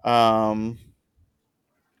 I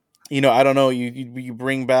don't know, you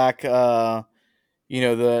bring back the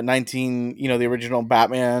original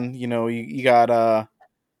Batman. You got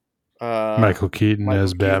Michael Keaton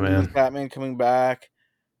as Batman. Batman coming back,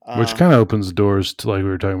 which kind of opens doors to, like we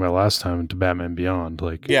were talking about last time, to Batman Beyond.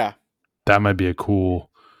 Like, yeah, that might be a cool.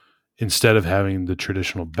 Instead of having the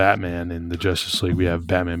traditional Batman in the Justice League, we have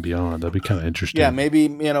Batman Beyond. That'd be kind of interesting. Yeah, maybe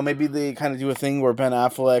they kind of do a thing where Ben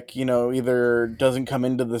Affleck, either doesn't come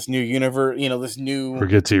into this new universe, or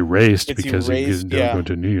gets erased because he doesn't go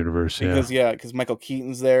into a new universe. Because Michael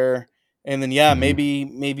Keaton's there, and then maybe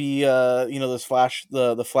this the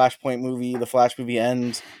Flashpoint movie, the Flash movie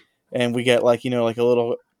ends, and we get like a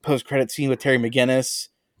little post credit scene with Terry McGinnis.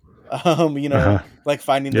 Like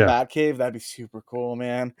finding the Batcave. That'd be super cool,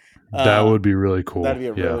 man. That would be really cool. That'd be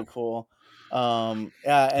really cool. And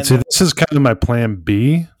see, this is kind of my plan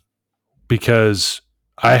B, because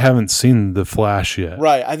I haven't seen the Flash yet.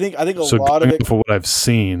 Right. I think a lot of it, for what I've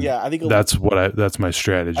seen. Yeah, I think that's my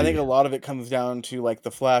strategy. I think a lot of it comes down to like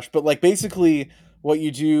the Flash, but like basically what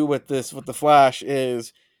you do with the Flash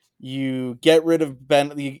is you get rid of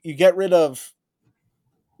you get rid of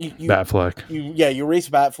Batfleck. You erase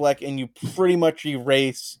Batfleck, and you pretty much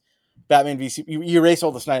erase Batman v you erase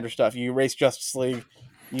all the Snyder stuff. You erase Justice League.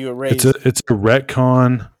 You erase. It's a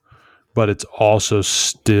retcon, but it's also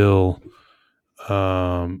still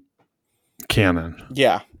canon.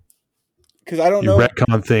 Yeah, because I don't know. You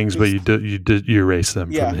retcon things, but you erase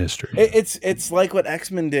them from history. It's like what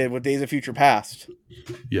X-Men did with Days of Future Past.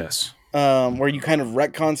 Yes. Where you kind of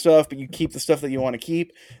retcon stuff, but you keep the stuff that you want to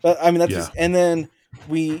keep. I mean, that's just, and then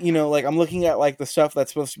we, like I'm looking at like the stuff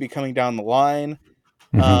that's supposed to be coming down the line.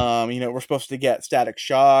 We're supposed to get Static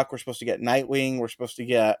Shock. We're supposed to get Nightwing. We're supposed to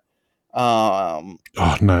get.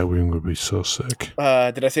 Nightwing would be so sick.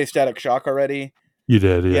 Did I say Static Shock already? You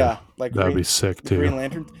did, yeah. Yeah, like That'd be sick the too. Green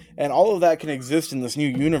Lanterns, and all of that can exist in this new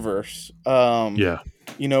universe. Yeah.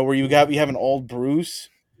 Where you have an old Bruce,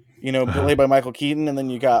 Uh-huh. played by Michael Keaton, and then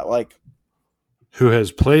you got like Who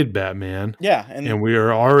has played Batman, yeah, and and we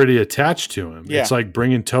are already attached to him. It's yeah, like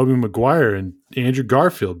bringing Tobey Maguire and Andrew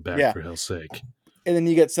Garfield back, yeah, for hell's sake. and then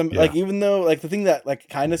you get some Yeah. like even though like the thing that like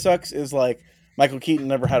kind of sucks is like Michael Keaton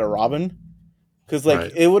never had a Robin because like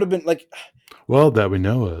Right. it would have been like Well, that we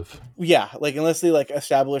know of. yeah like unless they like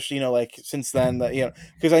established like since then that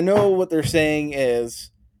because I know what they're saying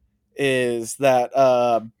is that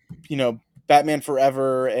Batman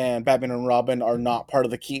Forever and Batman and Robin are not part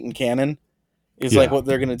of the Keaton canon is like Yeah. what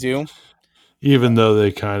they're gonna do. Even though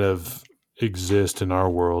they kind of exist in our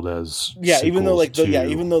world as Yeah, even though sequels like to,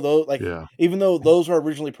 yeah. even though those were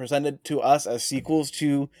originally presented to us as sequels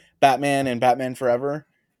to Batman and Batman Forever,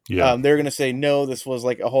 Yeah. they're gonna say no, this was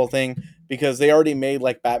like a whole thing because they already made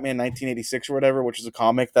like Batman 1986 or whatever, which is a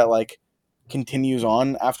comic that like continues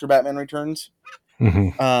on after Batman Returns. Hmm.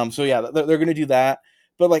 So yeah, they're gonna do that,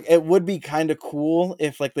 but like it would be kind of cool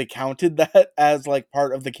if like they counted that as like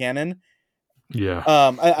part of the canon. Yeah.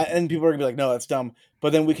 And people are gonna be like, no, that's dumb.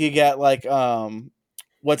 But then we could get like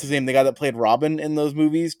what's his name, the guy that played Robin in those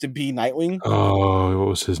movies, to be Nightwing. Oh, what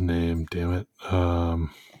was his name? Damn it.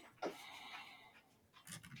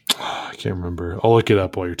 I can't remember. I'll look it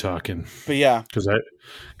up while you're talking But yeah, because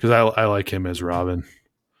I like him as Robin.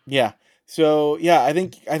 yeah. So yeah, I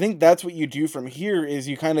think that's what you do from here is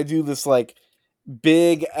you kind of do this like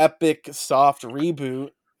big epic soft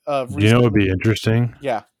reboot of You know, it recent. would be interesting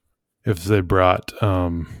Yeah, if they brought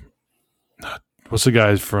what's the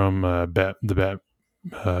guys from Dark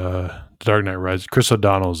Knight Rises? Chris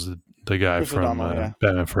O'Donnell's the guy Chris from O'Donnell. Yeah,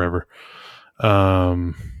 Batman Forever.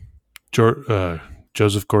 Um,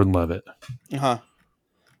 Joseph Gordon-Levitt. uh huh.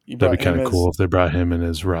 You That'd brought be kind him of cool if they brought him in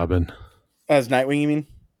as Robin, as Nightwing. You mean?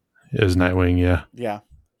 as Nightwing. Yeah, Yeah,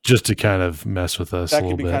 just to kind of mess with us a that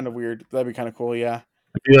little could be bit. kind of weird. That'd be kind of cool. Yeah,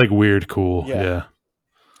 It'd be like weird, cool. yeah.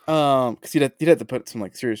 Yeah. Because you'd have to put some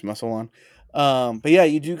like serious muscle on. But yeah,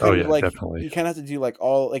 you do Oh kind of yeah, like definitely. you kind of have to do like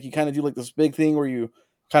all like you kind of do like this big thing where you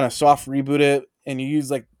kind of soft reboot it and you use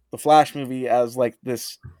like the Flash movie as like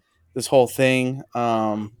this whole thing.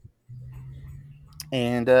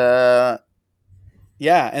 And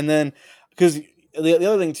yeah, and then because the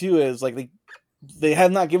other thing too is like they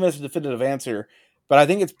have not given us a definitive answer, but I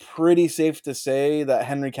think it's pretty safe to say that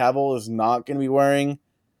Henry Cavill is not going to be wearing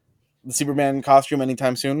the Superman costume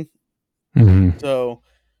anytime soon. Hmm. So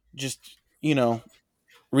just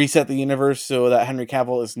reset the universe so that Henry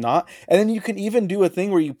Cavill is not. And then you can even do a thing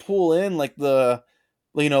where you pull in like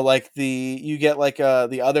like you get like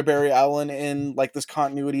the other Barry Allen in like this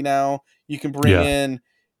continuity now. You can bring Yeah.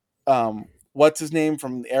 in what's his name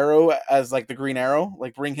from Arrow as like the Green Arrow,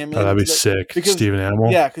 like bring him Oh, that'd be into that sick. because Stephen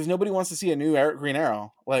Amell. yeah, because nobody wants to see a new Green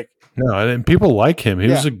Arrow. Like No, and people like him.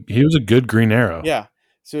 yeah, He was a good Green Arrow. yeah.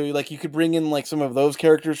 So like you could bring in like some of those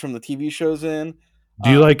characters from the TV shows in. Do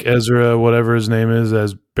you like Ezra, whatever his name is,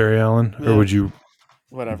 as Barry Allen, or Yeah, would you?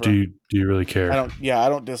 whatever. Do you really care? I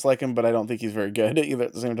don't dislike him, but I don't think he's very good either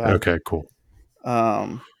at the same time. Okay, cool.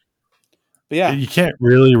 Um, but yeah, You can't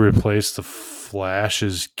really replace the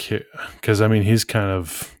Flash's because I mean he's kind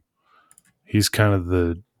of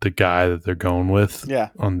the guy that they're going with yeah.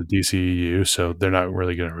 on the DCEU, so they're not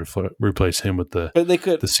really going to replace him with the But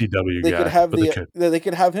CW they could guy. have But they could, they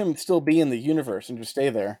could have him still be in the universe and just stay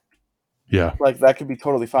there. yeah. Like that could be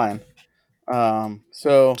totally fine.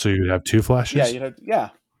 So So you would have two yeah, Flashes. yeah,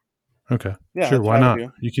 Okay, yeah. sure. That's what Why I would not?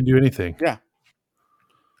 do. You can do anything. Yeah,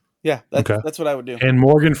 yeah. Okay. That's what I would do. And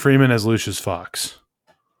Morgan Freeman as Lucius Fox.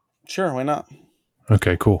 Sure, why not?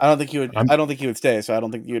 Okay, cool. I don't think he would. I'm, I don't think he would stay. So I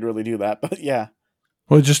don't think you would really do that. But yeah,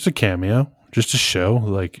 well, just a cameo, just to show,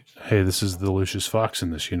 like, hey, this is the Lucius Fox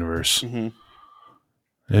in this universe, mm-hmm.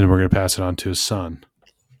 and we're going to pass it on to his son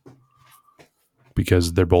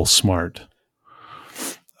because they're both smart.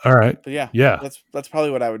 All right. But yeah, Yeah. That's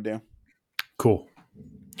probably what I would do. Cool.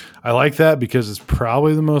 I like that because it's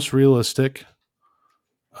probably the most realistic.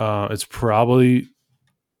 It's probably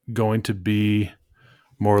going to be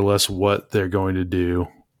more or less what they're going to do.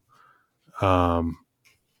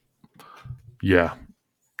 Yeah,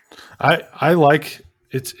 I like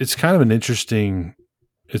it's kind of an interesting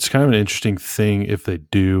thing if they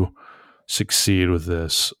do succeed with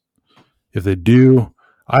this. If they do,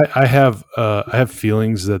 I have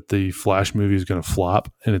feelings that the Flash movie is going to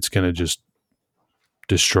flop and it's going to just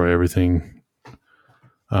destroy everything.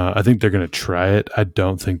 I think they're going to try it. I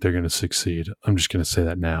don't think they're going to succeed. I'm just going to say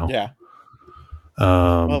that now. Yeah.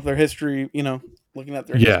 Well, their history, looking at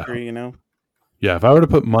their history, Yeah, if I were to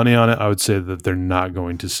put money on it, I would say that they're not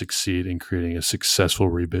going to succeed in creating a successful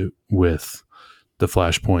reboot with the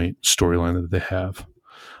Flashpoint storyline that they have.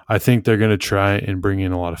 I think they're going to try and bring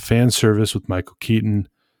in a lot of fan service with Michael Keaton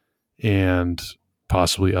and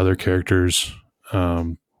possibly other characters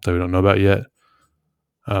that we don't know about yet.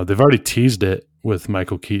 They've already teased it with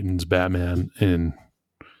Michael Keaton's Batman, and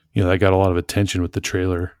that got a lot of attention with the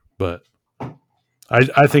trailer. But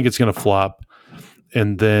I think it's going to flop,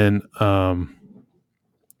 and then,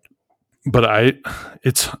 but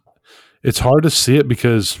it's hard to see it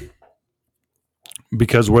because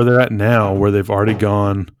where they're at now, where they've already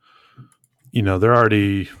gone, they're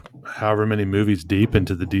already however many movies deep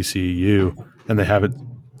into the DCEU, and they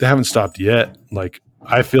haven't stopped yet. Like,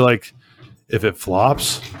 I feel like if it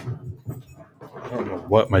flops, I don't know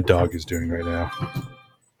what my dog is doing right now.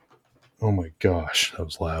 Oh my gosh, that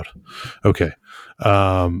was loud. Okay.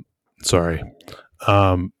 Sorry.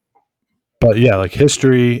 But yeah, like,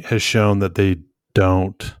 history has shown that they're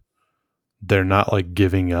not like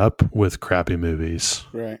giving up with crappy movies.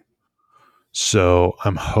 Right. So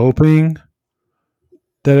I'm hoping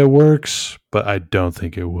that it works, but I don't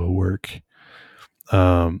think it will work.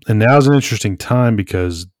 And now's an interesting time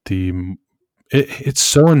because it's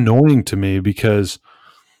so annoying to me because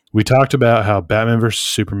we talked about how Batman versus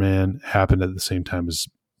Superman happened at the same time as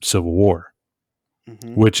Civil War,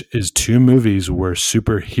 which is two movies where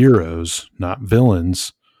superheroes, not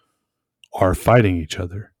villains, are fighting each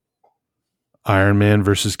other. Iron Man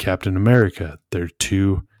versus Captain America. They're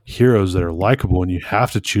two heroes that are likable, and you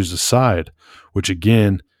have to choose a side, which,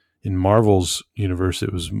 again, in Marvel's universe,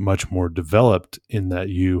 it was much more developed in that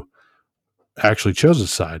you actually chose a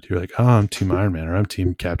side. You're like, oh, I'm Team Iron Man or I'm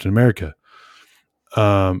Team Captain America.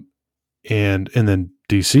 And then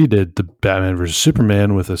DC did the Batman versus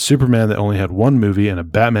Superman with a Superman that only had one movie and a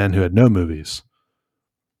Batman who had no movies,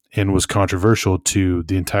 and was controversial to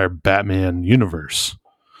the entire Batman universe.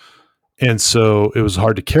 And so it was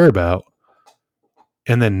hard to care about.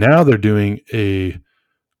 And then now they're doing a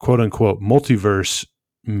quote unquote multiverse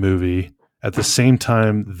movie at the same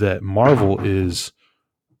time that Marvel is,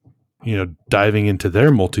 diving into their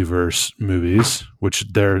multiverse movies, which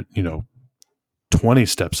they're, 20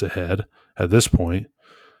 steps ahead at this point.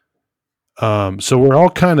 So we're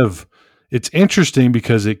all it's interesting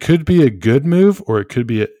because it could be a good move or it could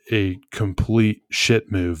be a complete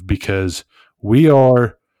shit move, because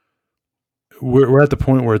we're at the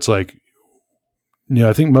point where it's like,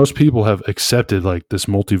 I think most people have accepted like this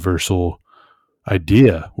multiversal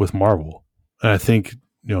idea with Marvel. And I think,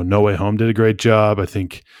 No Way Home did a great job. I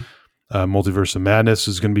think Multiverse of Madness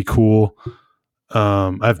is going to be cool.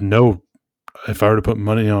 If I were to put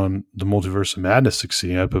money on the Multiverse of Madness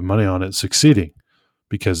succeeding, I'd put money on it succeeding,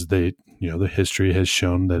 because the history has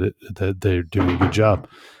shown that they're doing a good job.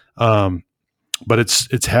 But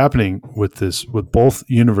it's happening with both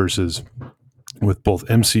universes, with both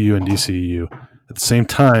MCU and DCEU. At the same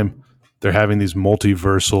time, they're having these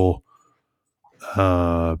multiversal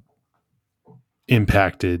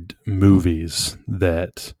impacted movies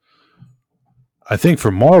that I think for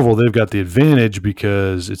Marvel, they've got the advantage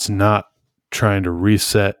because it's not trying to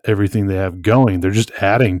reset everything they have going. They're just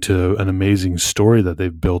adding to an amazing story that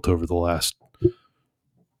they've built over the last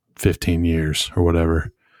 15 years or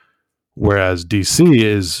whatever. Whereas DC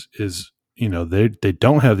is they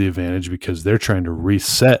don't have the advantage because they're trying to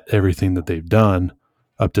reset everything that they've done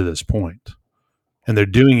up to this point. And they're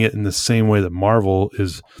doing it in the same way that Marvel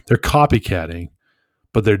is. They're copycatting,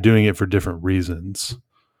 but they're doing it for different reasons.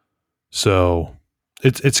 So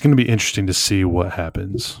it's going to be interesting to see what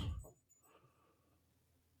happens.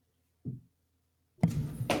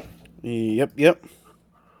 Yep. Yep.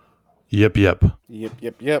 Sorry,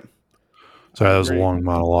 that was a Great. long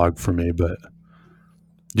monologue for me, but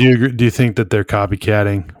do you agree, do you think that they're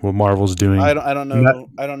copycatting what Marvel's doing? I don't know.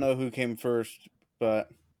 I don't know who came first, but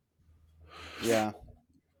yeah.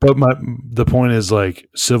 But the point is, like,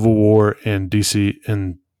 Civil War and DC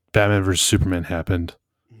and Batman versus Superman happened,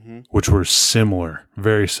 which were similar,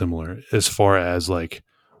 very similar, as far as like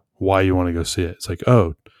why you want to go see it. It's like,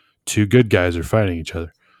 oh, two good guys are fighting each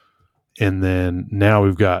other. And then now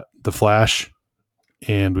we've got The Flash,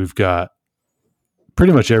 and we've got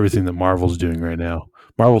pretty much everything that Marvel's doing right now.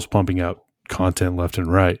 Marvel's pumping out content left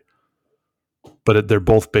and right, but they're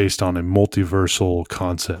both based on a multiversal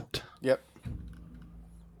concept. Yep.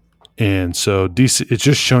 And so DC, it's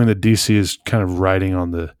just showing that DC is kind of riding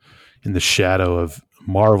in the shadow of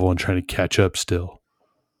Marvel and trying to catch up still.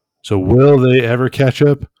 So will they ever catch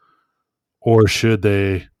up, or should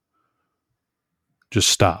they just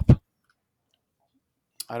stop?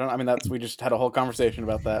 I don't. I mean, we just had a whole conversation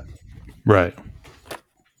about that. Right.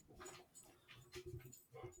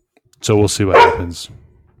 So we'll see what happens.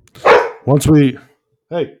 Once we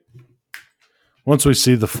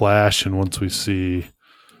see the Flash and once we see,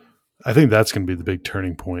 I think that's going to be the big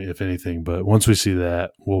turning point, if anything. But once we see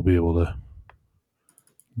that, we'll be able to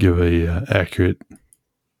give a accurate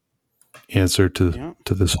answer to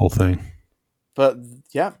this whole thing. But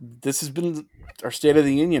yeah, this has been our State of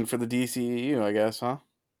the Union for the DCEU, I guess, huh?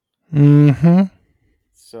 Mm-hmm.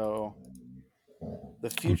 So the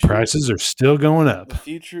And future prices are still going up. The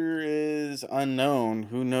future is unknown.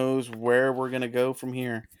 Who knows where we're gonna go from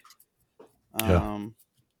here? Yeah.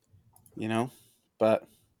 But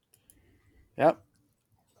yep.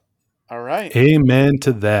 All right. Amen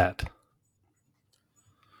to that.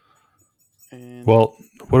 And well,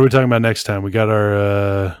 what are we talking about next time? We got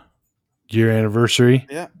our year anniversary.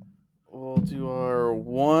 Yeah. We'll do our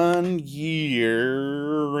 1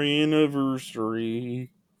 year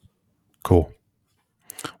anniversary. Cool.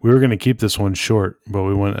 We were going to keep this one short, but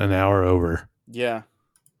we went an hour over. Yeah.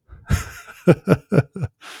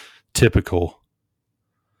 Typical.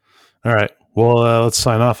 All right. Well, let's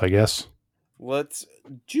sign off, I guess. Let's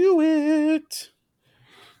do it.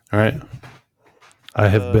 All right. I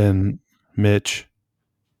have been Mitch.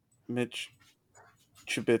 Mitch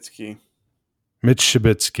Trubisky. Mitch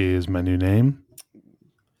Trubisky is my new name.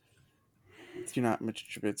 You're not Mitch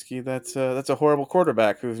Trubisky. That's a horrible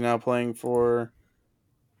quarterback who's now playing for.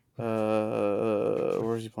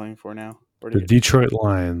 Where is he playing for now? The Detroit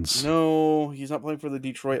Lions. No, he's not playing for the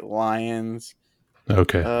Detroit Lions.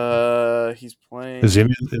 Okay. He's playing. Is he in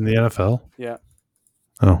the NFL? Yeah.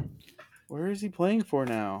 Oh. Where is he playing for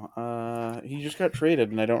now? He just got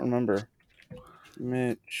traded, and I don't remember.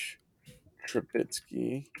 Mitch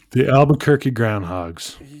Trubisky. The Albuquerque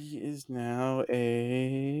Groundhogs. He is now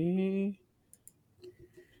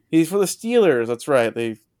He's for the Steelers. That's right.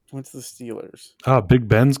 They went to the Steelers. Oh, Big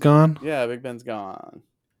Ben's gone? Yeah, Big Ben's gone.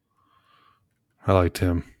 I liked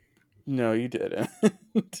him. No, you didn't.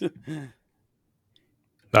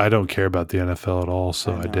 I don't care about the NFL at all,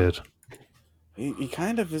 so I did. He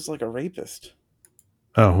kind of is like a rapist.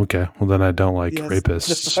 Oh, okay. Well, then I don't like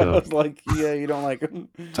rapists. So I was like, yeah, you don't like him.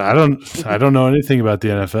 So I don't know anything about the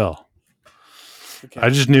NFL. Okay. I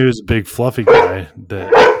just knew he was a big fluffy guy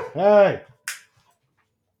that. Hey,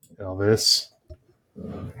 Elvis.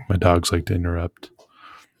 My dogs like to interrupt.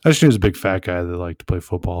 I just knew he was a big fat guy that liked to play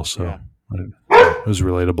football, so it was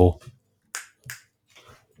relatable.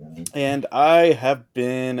 And I have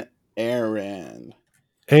been Aaron.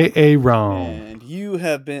 Aaron. And you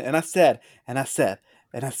have been, and I said,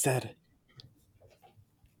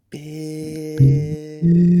 bitch.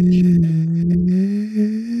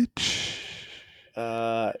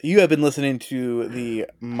 You have been listening to the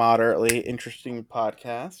Moderately Interesting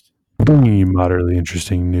podcast. Moderately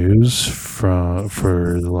interesting news for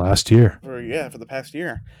the last year. For the past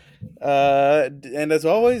year. And as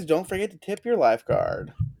always, don't forget to tip your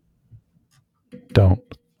lifeguard.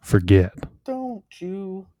 Don't forget. Don't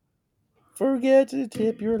you forget to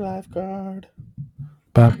tip your lifeguard.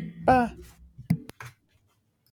 Bye. Bye.